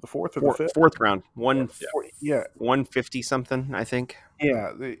 5th, the 4th, or the 5th? 4th round, 150 something, I think.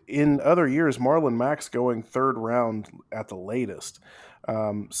 Yeah, in other years, Marlon Mack's going 3rd round at the latest.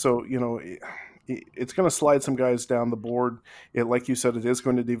 So it's going to slide some guys down the board. Like you said, it is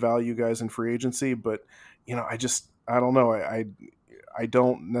going to devalue guys in free agency, but I don't know. I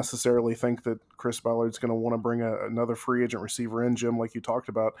don't necessarily think that Chris Ballard's going to want to bring another free agent receiver in, Jim, like you talked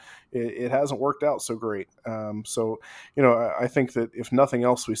about. It hasn't worked out so great. So I think that if nothing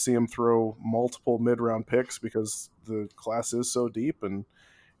else, we see him throw multiple mid-round picks because the class is so deep, and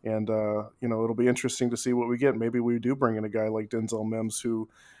it'll be interesting to see what we get. Maybe we do bring in a guy like Denzel Mims, who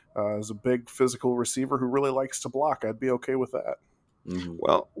is a big physical receiver who really likes to block. I'd be okay with that. Mm-hmm.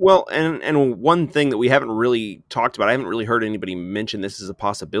 Well, and one thing that we haven't really talked about, I haven't really heard anybody mention this as a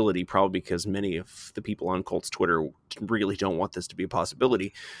possibility, probably because many of the people on Colts Twitter really don't want this to be a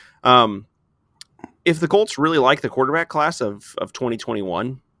possibility. If the Colts really like the quarterback class of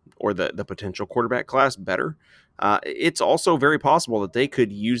 2021 or the potential quarterback class better, it's also very possible that they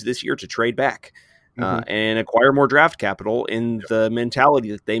could use this year to trade back and acquire more draft capital in the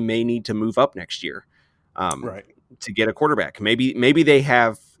mentality that they may need to move up next year. Right. To get a quarterback. Maybe they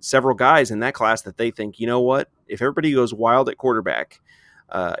have several guys in that class that they think, you know what, if everybody goes wild at quarterback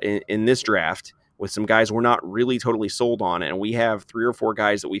in this draft with some guys we're not really totally sold on, and we have 3 or 4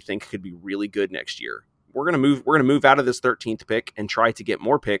 guys that we think could be really good next year, we're going to move out of this 13th pick and try to get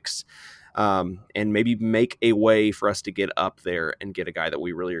more picks and maybe make a way for us to get up there and get a guy that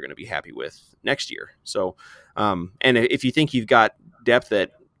we really are going to be happy with next year. So, and if you think you've got depth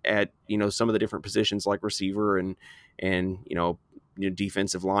at some of the different positions like receiver and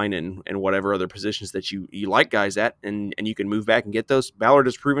defensive line and whatever other positions that you like guys at, and you can move back and get those. Ballard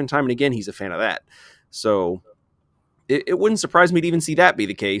has proven time and again he's a fan of that. So it wouldn't surprise me to even see that be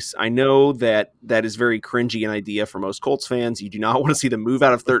the case. I know that is very cringy an idea for most Colts fans. You do not want to see them move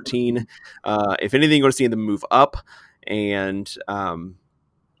out of 13. If anything, you want to see them move up. And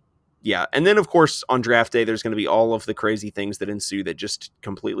yeah, and then, of course, on draft day, there's going to be all of the crazy things that ensue that just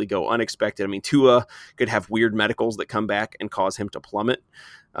completely go unexpected. I mean, Tua could have weird medicals that come back and cause him to plummet.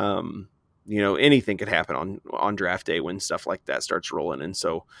 Anything could happen on draft day when stuff like that starts rolling. And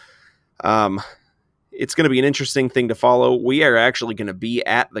so it's going to be an interesting thing to follow. We are actually going to be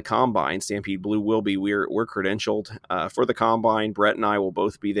at the Combine. Stampede Blue will be. We're credentialed for the Combine. Brett and I will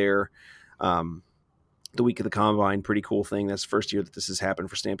both be there. the week of the combine. Pretty cool thing. That's the first year that this has happened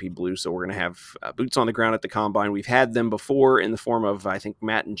for Stampede Blue. So we're going to have boots on the ground at the combine. We've had them before in the form of, I think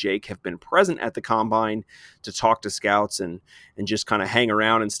Matt and Jake have been present at the combine to talk to scouts and just kind of hang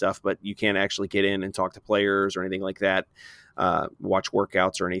around and stuff, but you can't actually get in and talk to players or anything like that, watch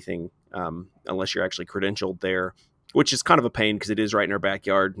workouts or anything, unless you're actually credentialed there, which is kind of a pain because it is right in our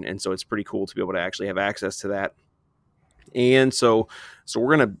backyard. And so it's pretty cool to be able to actually have access to that. And so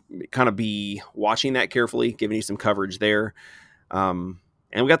we're going to kind of be watching that carefully, giving you some coverage there. And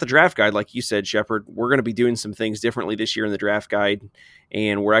we got the draft guide, like you said, Shepard. We're going to be doing some things differently this year in the draft guide,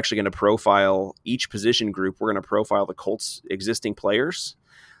 and we're actually going to profile each position group. We're going to profile the Colts' existing players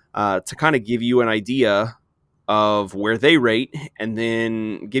to kind of give you an idea of where they rate, and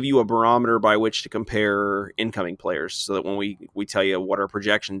then give you a barometer by which to compare incoming players, so that when we tell you what our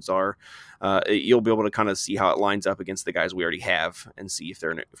projections are, you'll be able to kind of see how it lines up against the guys we already have, and see if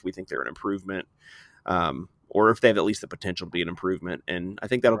we think they're an improvement, or if they have at least the potential to be an improvement. And I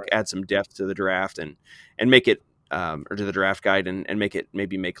think that'll add some depth to the draft and make it, or to the draft guide, and make it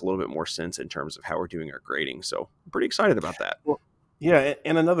maybe make a little bit more sense in terms of how we're doing our grading. So I'm pretty excited about that. Well, yeah,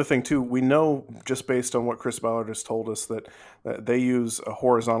 and another thing too, we know just based on what Chris Ballard has told us that they use a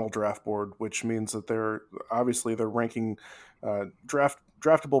horizontal draft board, which means that they're ranking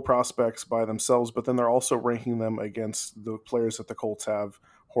draftable prospects by themselves, but then they're also ranking them against the players that the Colts have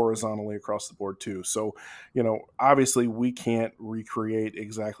horizontally across the board too. So, obviously we can't recreate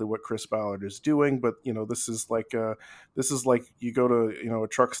exactly what Chris Ballard is doing, but this is like you go to a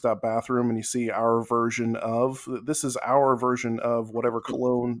truck stop bathroom and you see our version of whatever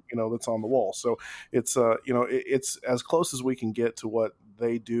cologne that's on the wall. So it's it's as close as we can get to what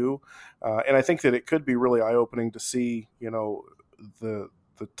they do, and I think that it could be really eye-opening to see the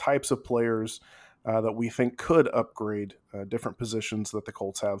types of players that we think could upgrade different positions that the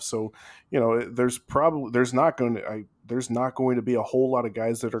Colts have. So, there's not going to be a whole lot of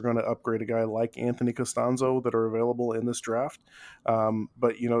guys that are going to upgrade a guy like Anthony Costanzo that are available in this draft.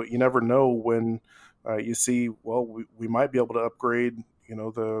 But you never know when you see, we might be able to upgrade,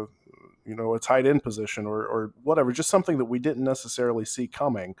 a tight end position or whatever, just something that we didn't necessarily see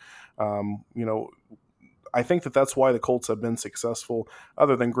coming. I think that's why the Colts have been successful,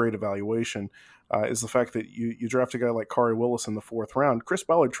 other than great evaluation, is the fact that you draft a guy like Khari Willis in the 4th round. Chris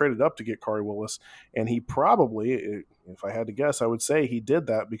Ballard traded up to get Khari Willis, and he probably, if I had to guess, I would say he did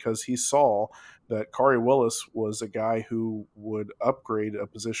that because he saw that Khari Willis was a guy who would upgrade a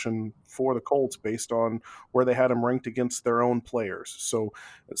position for the Colts based on where they had him ranked against their own players. So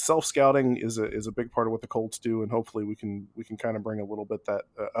self-scouting is a big part of what the Colts do, and hopefully we can kind of bring a little bit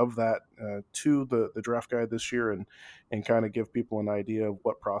of that to the draft guide this year, and kind of give people an idea of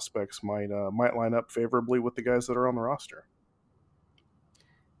what prospects might line up favorably with the guys that are on the roster.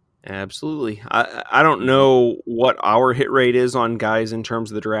 Absolutely. I don't know what our hit rate is on guys in terms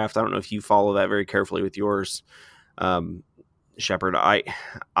of the draft. I don't know if you follow that very carefully with yours, Shepard.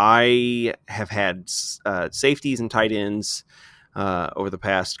 I have had safeties and tight ends over the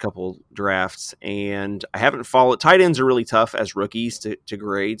past couple drafts, and I haven't followed. Tight ends are really tough as rookies to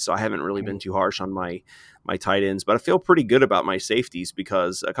grade, so I haven't really been too harsh on my tight ends, but I feel pretty good about my safeties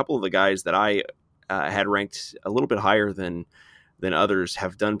because a couple of the guys that I had ranked a little bit higher than others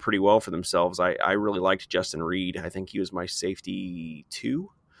have done pretty well for themselves. I really liked Justin Reed. I think he was my safety 2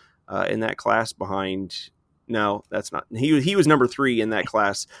 in that class behind. No, that's not. He was number 3 in that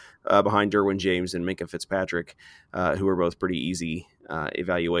class behind Derwin James and Minkah Fitzpatrick, who were both pretty easy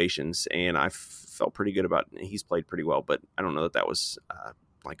evaluations. And I felt pretty good about. He's played pretty well, but I don't know that was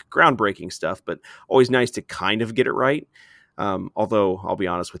like groundbreaking stuff. But always nice to kind of get it right. Although I'll be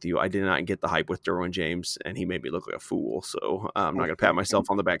honest with you, I did not get the hype with Derwin James, and he made me look like a fool. So I'm not going to pat myself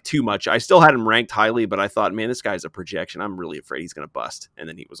on the back too much. I still had him ranked highly, but I thought, man, this guy's a projection. I'm really afraid he's going to bust. And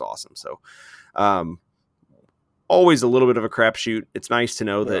then he was awesome. So always a little bit of a crapshoot. It's nice to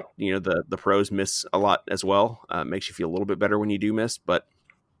know that the pros miss a lot as well. Makes you feel a little bit better when you do miss, but.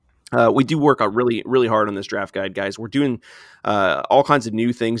 We do work out really, really hard on this draft guide, guys. We're doing all kinds of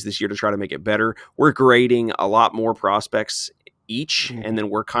new things this year to try to make it better. We're grading a lot more prospects each, and then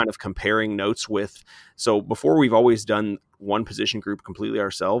we're kind of comparing notes with. So before, we've always done one position group completely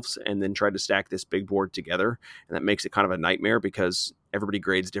ourselves and then tried to stack this big board together. And that makes it kind of a nightmare because everybody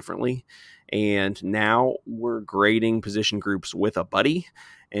grades differently. And now we're grading position groups with a buddy.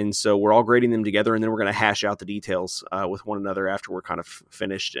 And so we're all grading them together, and then we're going to hash out the details with one another after we're kind of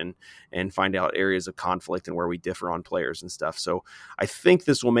finished and find out areas of conflict and where we differ on players and stuff. So I think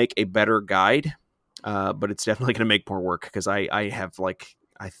this will make a better guide, but it's definitely going to make more work because I have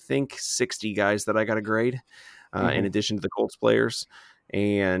I think 60 guys that I got to grade in addition to the Colts players.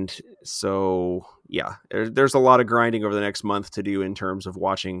 And so, yeah, there's a lot of grinding over the next month to do in terms of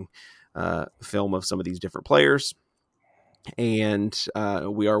watching film of some of these different players. And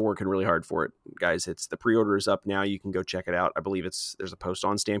we are working really hard for it, guys. The pre-order is up now. You can go check it out. I believe there's a post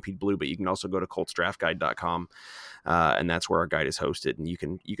on Stampede Blue, but you can also go to coltsdraftguide.com, and that's where our guide is hosted. And you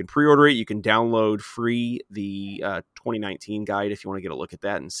can pre-order it. You can download free the 2019 guide if you want to get a look at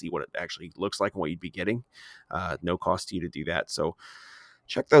that and see what it actually looks like and what you'd be getting. No cost to you to do that. So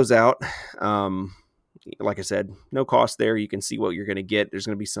check those out. Like I said, no cost there. You can see what you're going to get. There's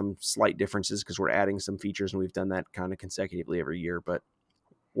going to be some slight differences because we're adding some features, and we've done that kind of consecutively every year, but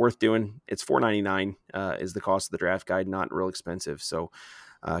worth doing. It's $4.99 is the cost of the draft guide, not real expensive. So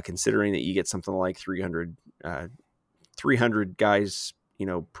considering that you get something like 300 guys,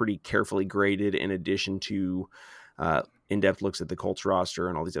 pretty carefully graded, in addition to in-depth looks at the Colts roster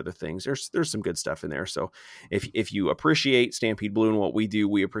and all these other things. There's some good stuff in there. So if you appreciate Stampede Blue and what we do,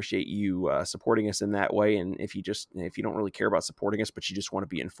 we appreciate you supporting us in that way. And if you don't really care about supporting us, but you just want to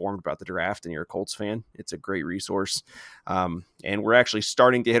be informed about the draft and you're a Colts fan, it's a great resource. And we're actually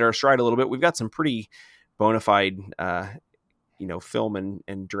starting to hit our stride a little bit. We've got some pretty bona fide, film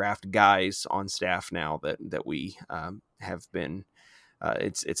and draft guys on staff now that we have been.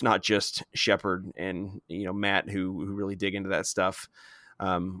 It's not just Shepard and Matt who really dig into that stuff.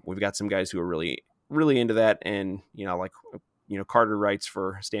 We've got some guys who are really really into that, and Carter writes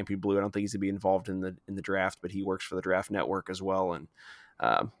for Stampede Blue. I don't think he's gonna be involved in the draft, but he works for the Draft Network as well.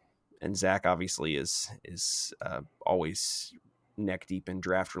 And Zach obviously is always neck deep in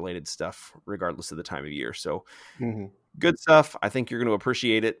draft related stuff, regardless of the time of year. So good stuff. I think you're going to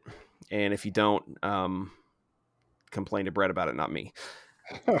appreciate it, and if you don't, complain to Brett about it, not me.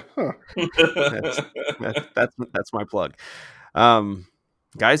 that's my plug.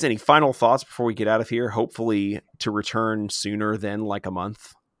 Guys, any final thoughts before we get out of here? Hopefully to return sooner than like a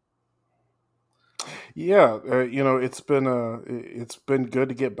month. Yeah, it's been good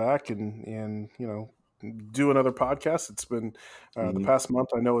to get back and do another podcast. It's been the past month,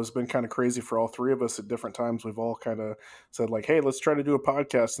 I know, has been kind of crazy for all three of us at different times. We've all kind of said like, hey, let's try to do a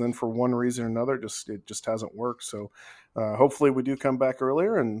podcast, and then for one reason or another, it just hasn't worked. So hopefully we do come back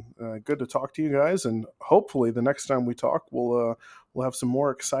earlier, and good to talk to you guys, and hopefully the next time we talk, we'll have some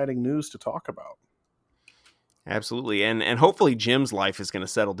more exciting news to talk about. Absolutely. And hopefully Jim's life is going to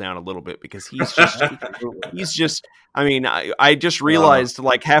settle down a little bit, because he's just, I mean, I just realized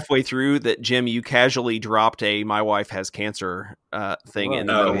like halfway through that, Jim, you casually dropped a "my wife has cancer" thing in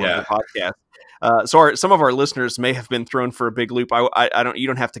the middle of the podcast. So some of our listeners may have been thrown for a big loop. You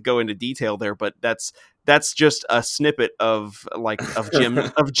don't have to go into detail there, but that's just a snippet of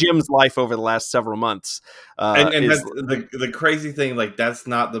Jim's life over the last several months. And that's the crazy thing, like, that's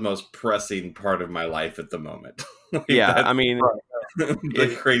not the most pressing part of my life at the moment. I mean,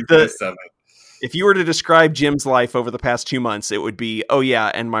 the craziness of it. If you were to describe Jim's life over the past 2 months, it would be, oh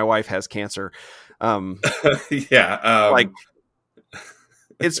yeah, and my wife has cancer. It's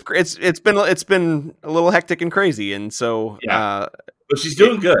been a little hectic and crazy, and so but she's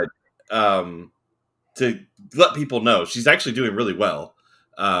doing good. To let people know, she's actually doing really well.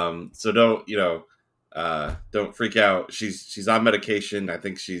 So don't freak out. She's on medication. I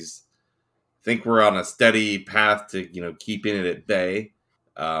think we're on a steady path to keeping it at bay.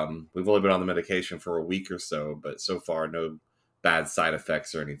 We've only been on the medication for a week or so, but so far no bad side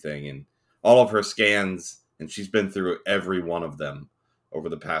effects or anything. And all of her scans, and she's been through every one of them over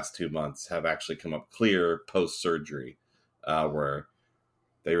the past 2 months, have actually come up clear post-surgery, where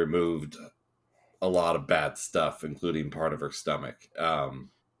they removed a lot of bad stuff, including part of her stomach.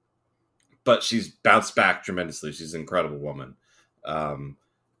 But she's bounced back tremendously. She's an incredible woman.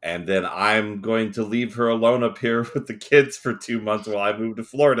 And then I'm going to leave her alone up here with the kids for 2 months while I move to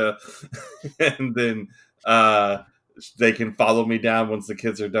Florida. And then they can follow me down once the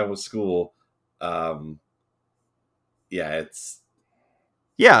kids are done with school.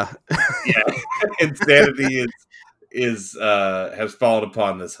 Insanity has fallen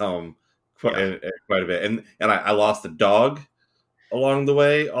upon this home quite a bit, and I lost a dog along the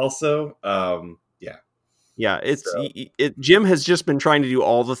way also. Jim has just been trying to do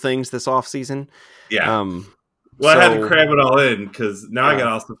all the things this off season. I had to cram it all in, because now I got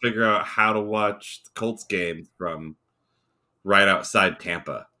to also figure out how to watch the Colts games from right outside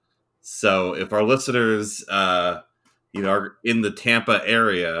Tampa. So if our listeners are in the Tampa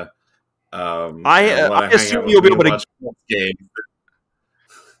area, I assume you'll be able to watch Colts games.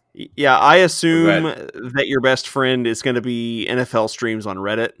 Yeah, I assume that your best friend is going to be NFL streams on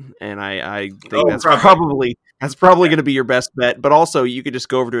Reddit, and I think that's probably going to be your best bet. But also, you could just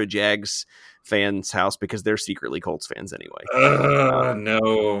go over to a Jags fan's house because they're secretly Colts fans anyway.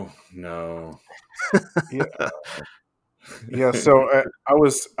 No. Yeah. So I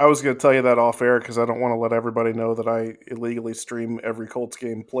was going to tell you that off air because I don't want to let everybody know that I illegally stream every Colts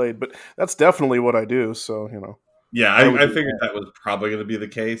game played, but that's definitely what I do. So Yeah, I figured that was probably going to be the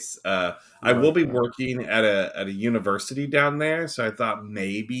case. I will be working at a university down there, so I thought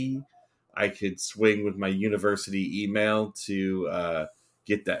maybe I could swing with my university email to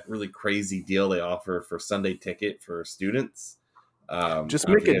get that really crazy deal they offer for Sunday ticket for students. Just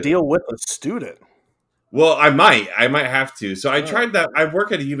make a deal with a student. Well, I might have to. So I tried that. I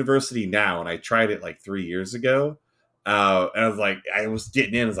work at a university now, and I tried it like 3 years ago. And I was like, I was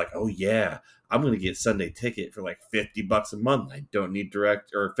getting in. I was like, oh yeah, I'm going to get Sunday ticket for like $50 a month. I don't need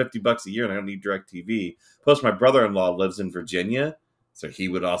or $50 a year, and I don't need direct TV. Plus, my brother-in-law lives in Virginia, so he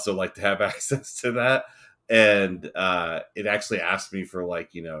would also like to have access to that. And it actually asked me for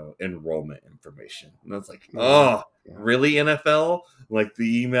like, enrollment information. And I was like, really, NFL? Like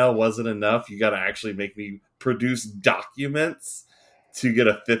the email wasn't enough. You got to actually make me produce documents to get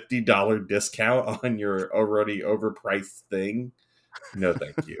a $50 discount on your already overpriced thing. No,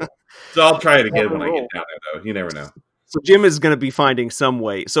 thank you. So I'll try it again when I get down there, though. You never know. So Jim is going to be finding some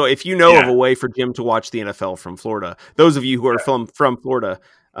way. So if you know of a way for Jim to watch the NFL from Florida, those of you who are from Florida,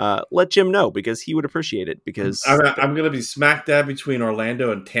 let Jim know because he would appreciate it. Because I'm going to be smack dab between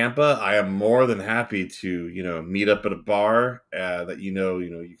Orlando and Tampa. I am more than happy to meet up at a bar that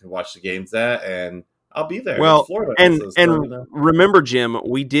you can watch the games at, and I'll be there. Well, Florida, and remember, Jim,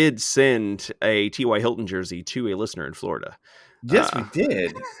 we did send a T.Y. Hilton jersey to a listener in Florida. Yes, we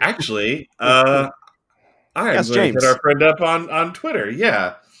did actually. I am going to hit our friend up on Twitter.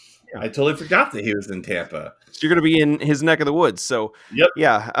 Yeah. I totally forgot that he was in Tampa. So you're going to be in his neck of the woods. So,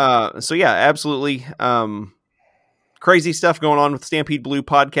 absolutely. Crazy stuff going on with Stampede Blue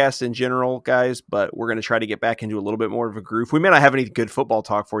podcast in general, guys, but we're going to try to get back into a little bit more of a groove. We may not have any good football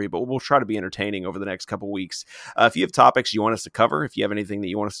talk for you, but we'll try to be entertaining over the next couple of weeks. If you have topics you want us to cover, if you have anything that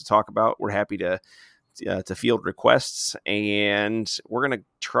you want us to talk about, we're happy to field requests, and we're going to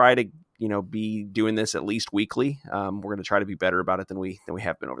try to be doing this at least weekly. We're going to try to be better about it than we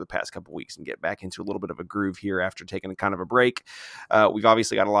have been over the past couple of weeks and get back into a little bit of a groove here after taking a kind of a break. We've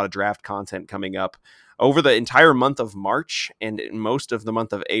obviously got a lot of draft content coming up over the entire month of March and most of the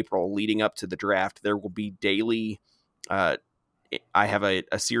month of April leading up to the draft. There will be daily I have a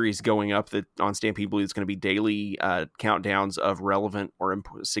series going up that on Stampede Blue is going to be daily countdowns of relevant or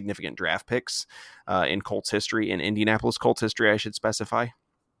significant draft picks in Colts history, in Indianapolis Colts history, I should specify.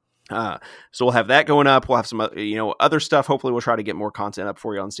 So we'll have that going up. We'll have some, other stuff. Hopefully we'll try to get more content up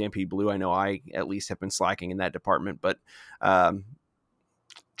for you on Stampede Blue. I know I at least have been slacking in that department, but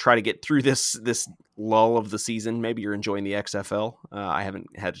try to get through this lull of the season. Maybe you're enjoying the XFL. I haven't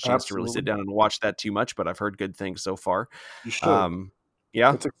had a chance to really sit down and watch that too much, but I've heard good things so far. You should.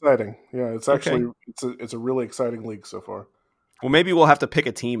 Yeah, it's exciting. Yeah, it's actually it's a really exciting league so far. Well, maybe we'll have to pick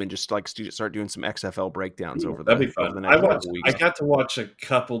a team and just start doing some XFL breakdowns over that'd be fun. Over the next couple weeks. I got to watch a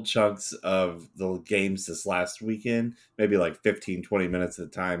couple chunks of the games this last weekend, maybe like 15, 20 minutes at a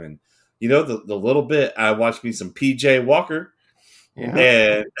time. And, the little bit I watched me some PJ Walker.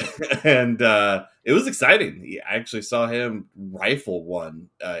 Yeah. And it was exciting. I actually saw him rifle one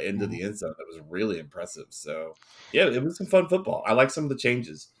into the end zone. That was really impressive. So, yeah, it was some fun football. I like some of the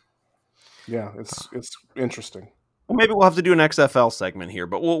changes. Yeah, it's interesting. Well, maybe we'll have to do an XFL segment here,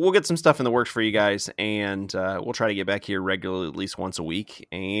 but we'll get some stuff in the works for you guys, and we'll try to get back here regularly at least once a week.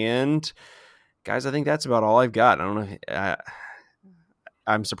 And, guys, I think that's about all I've got. I don't know.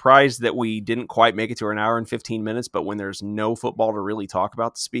 I'm surprised that we didn't quite make it to an hour and 15 minutes, but when there's no football to really talk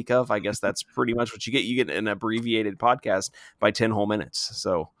about to speak of, I guess that's pretty much what you get. You get an abbreviated podcast by 10 whole minutes.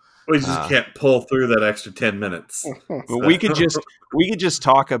 So we just can't pull through that extra 10 minutes. We could just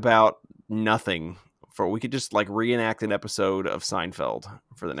talk about nothing. We could just reenact an episode of Seinfeld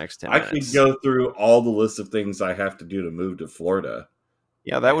for the next 10 minutes. I could go through all the list of things I have to do to move to Florida.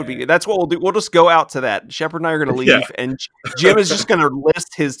 Yeah, that's what we'll do. We'll just go out to that. Shepard and I are going to leave, and Jim is just going to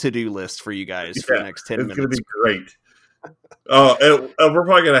list his to-do list for you guys for the next 10 minutes. It's going to be great. We're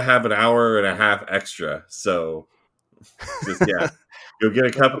probably going to have an hour and a half extra. So, you'll get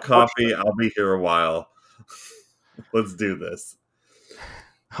a cup of coffee. I'll be here a while. Let's do this.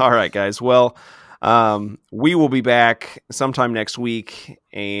 All right, guys. Well, we will be back sometime next week,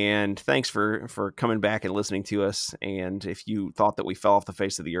 and thanks for coming back and listening to us. And if you thought that we fell off the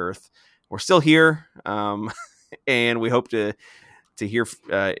face of the earth, we're still here. And we hope to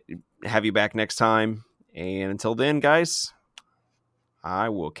have you back next time. And until then, guys, I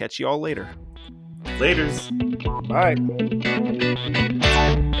will catch you all later. Laters. Bye.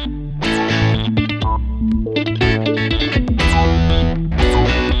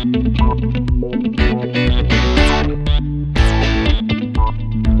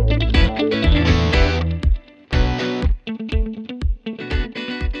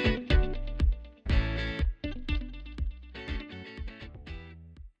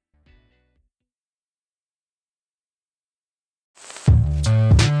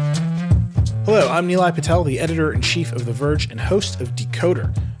 Hello, I'm Nilay Patel, the editor-in-chief of The Verge and host of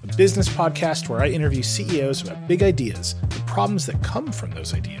Decoder, a business podcast where I interview CEOs about big ideas, the problems that come from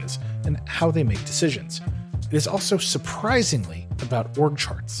those ideas, and how they make decisions. It is also surprisingly about org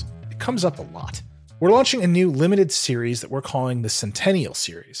charts. It comes up a lot. We're launching a new limited series that we're calling the Centennial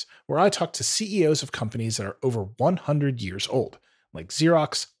Series, where I talk to CEOs of companies that are over 100 years old, like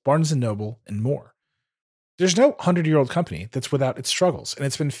Xerox, Barnes & Noble, and more. There's no 100-year-old company that's without its struggles, and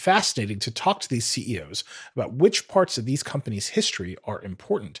it's been fascinating to talk to these CEOs about which parts of these companies' history are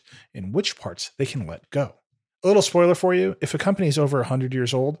important and which parts they can let go. A little spoiler for you, if a company is over 100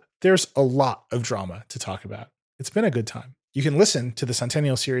 years old, there's a lot of drama to talk about. It's been a good time. You can listen to the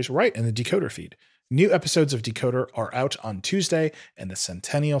Centennial Series right in the Decoder feed. New episodes of Decoder are out on Tuesday, and the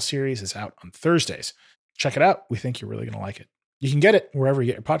Centennial Series is out on Thursdays. Check it out. We think you're really going to like it. You can get it wherever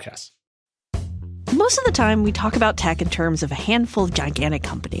you get your podcasts. Most of the time, we talk about tech in terms of a handful of gigantic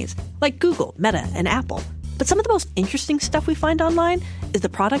companies, like Google, Meta, and Apple. But some of the most interesting stuff we find online is the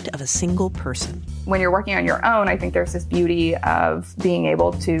product of a single person. When you're working on your own, I think there's this beauty of being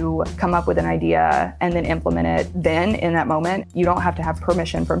able to come up with an idea and then implement it then in that moment. You don't have to have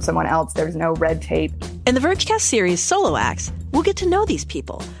permission from someone else. There's no red tape. In the Vergecast series Solo Acts, we'll get to know these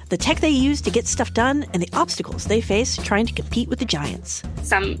people, the tech they use to get stuff done, and the obstacles they face trying to compete with the giants.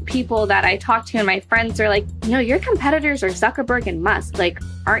 Some people that I talk to and my friends are like, your competitors are Zuckerberg and Musk. Like,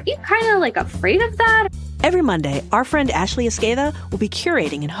 aren't you kind of like afraid of that? Every Monday, our friend Ashley Esqueda will be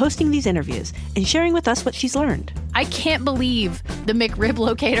curating and hosting these interviews and sharing with us what she's learned. I can't believe the McRib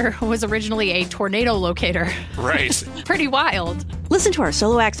locator was originally a tornado locator. Right. Pretty wild. Listen to our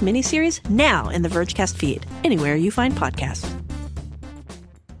Solo Acts miniseries now in the Vergecast feed, anywhere you find podcasts.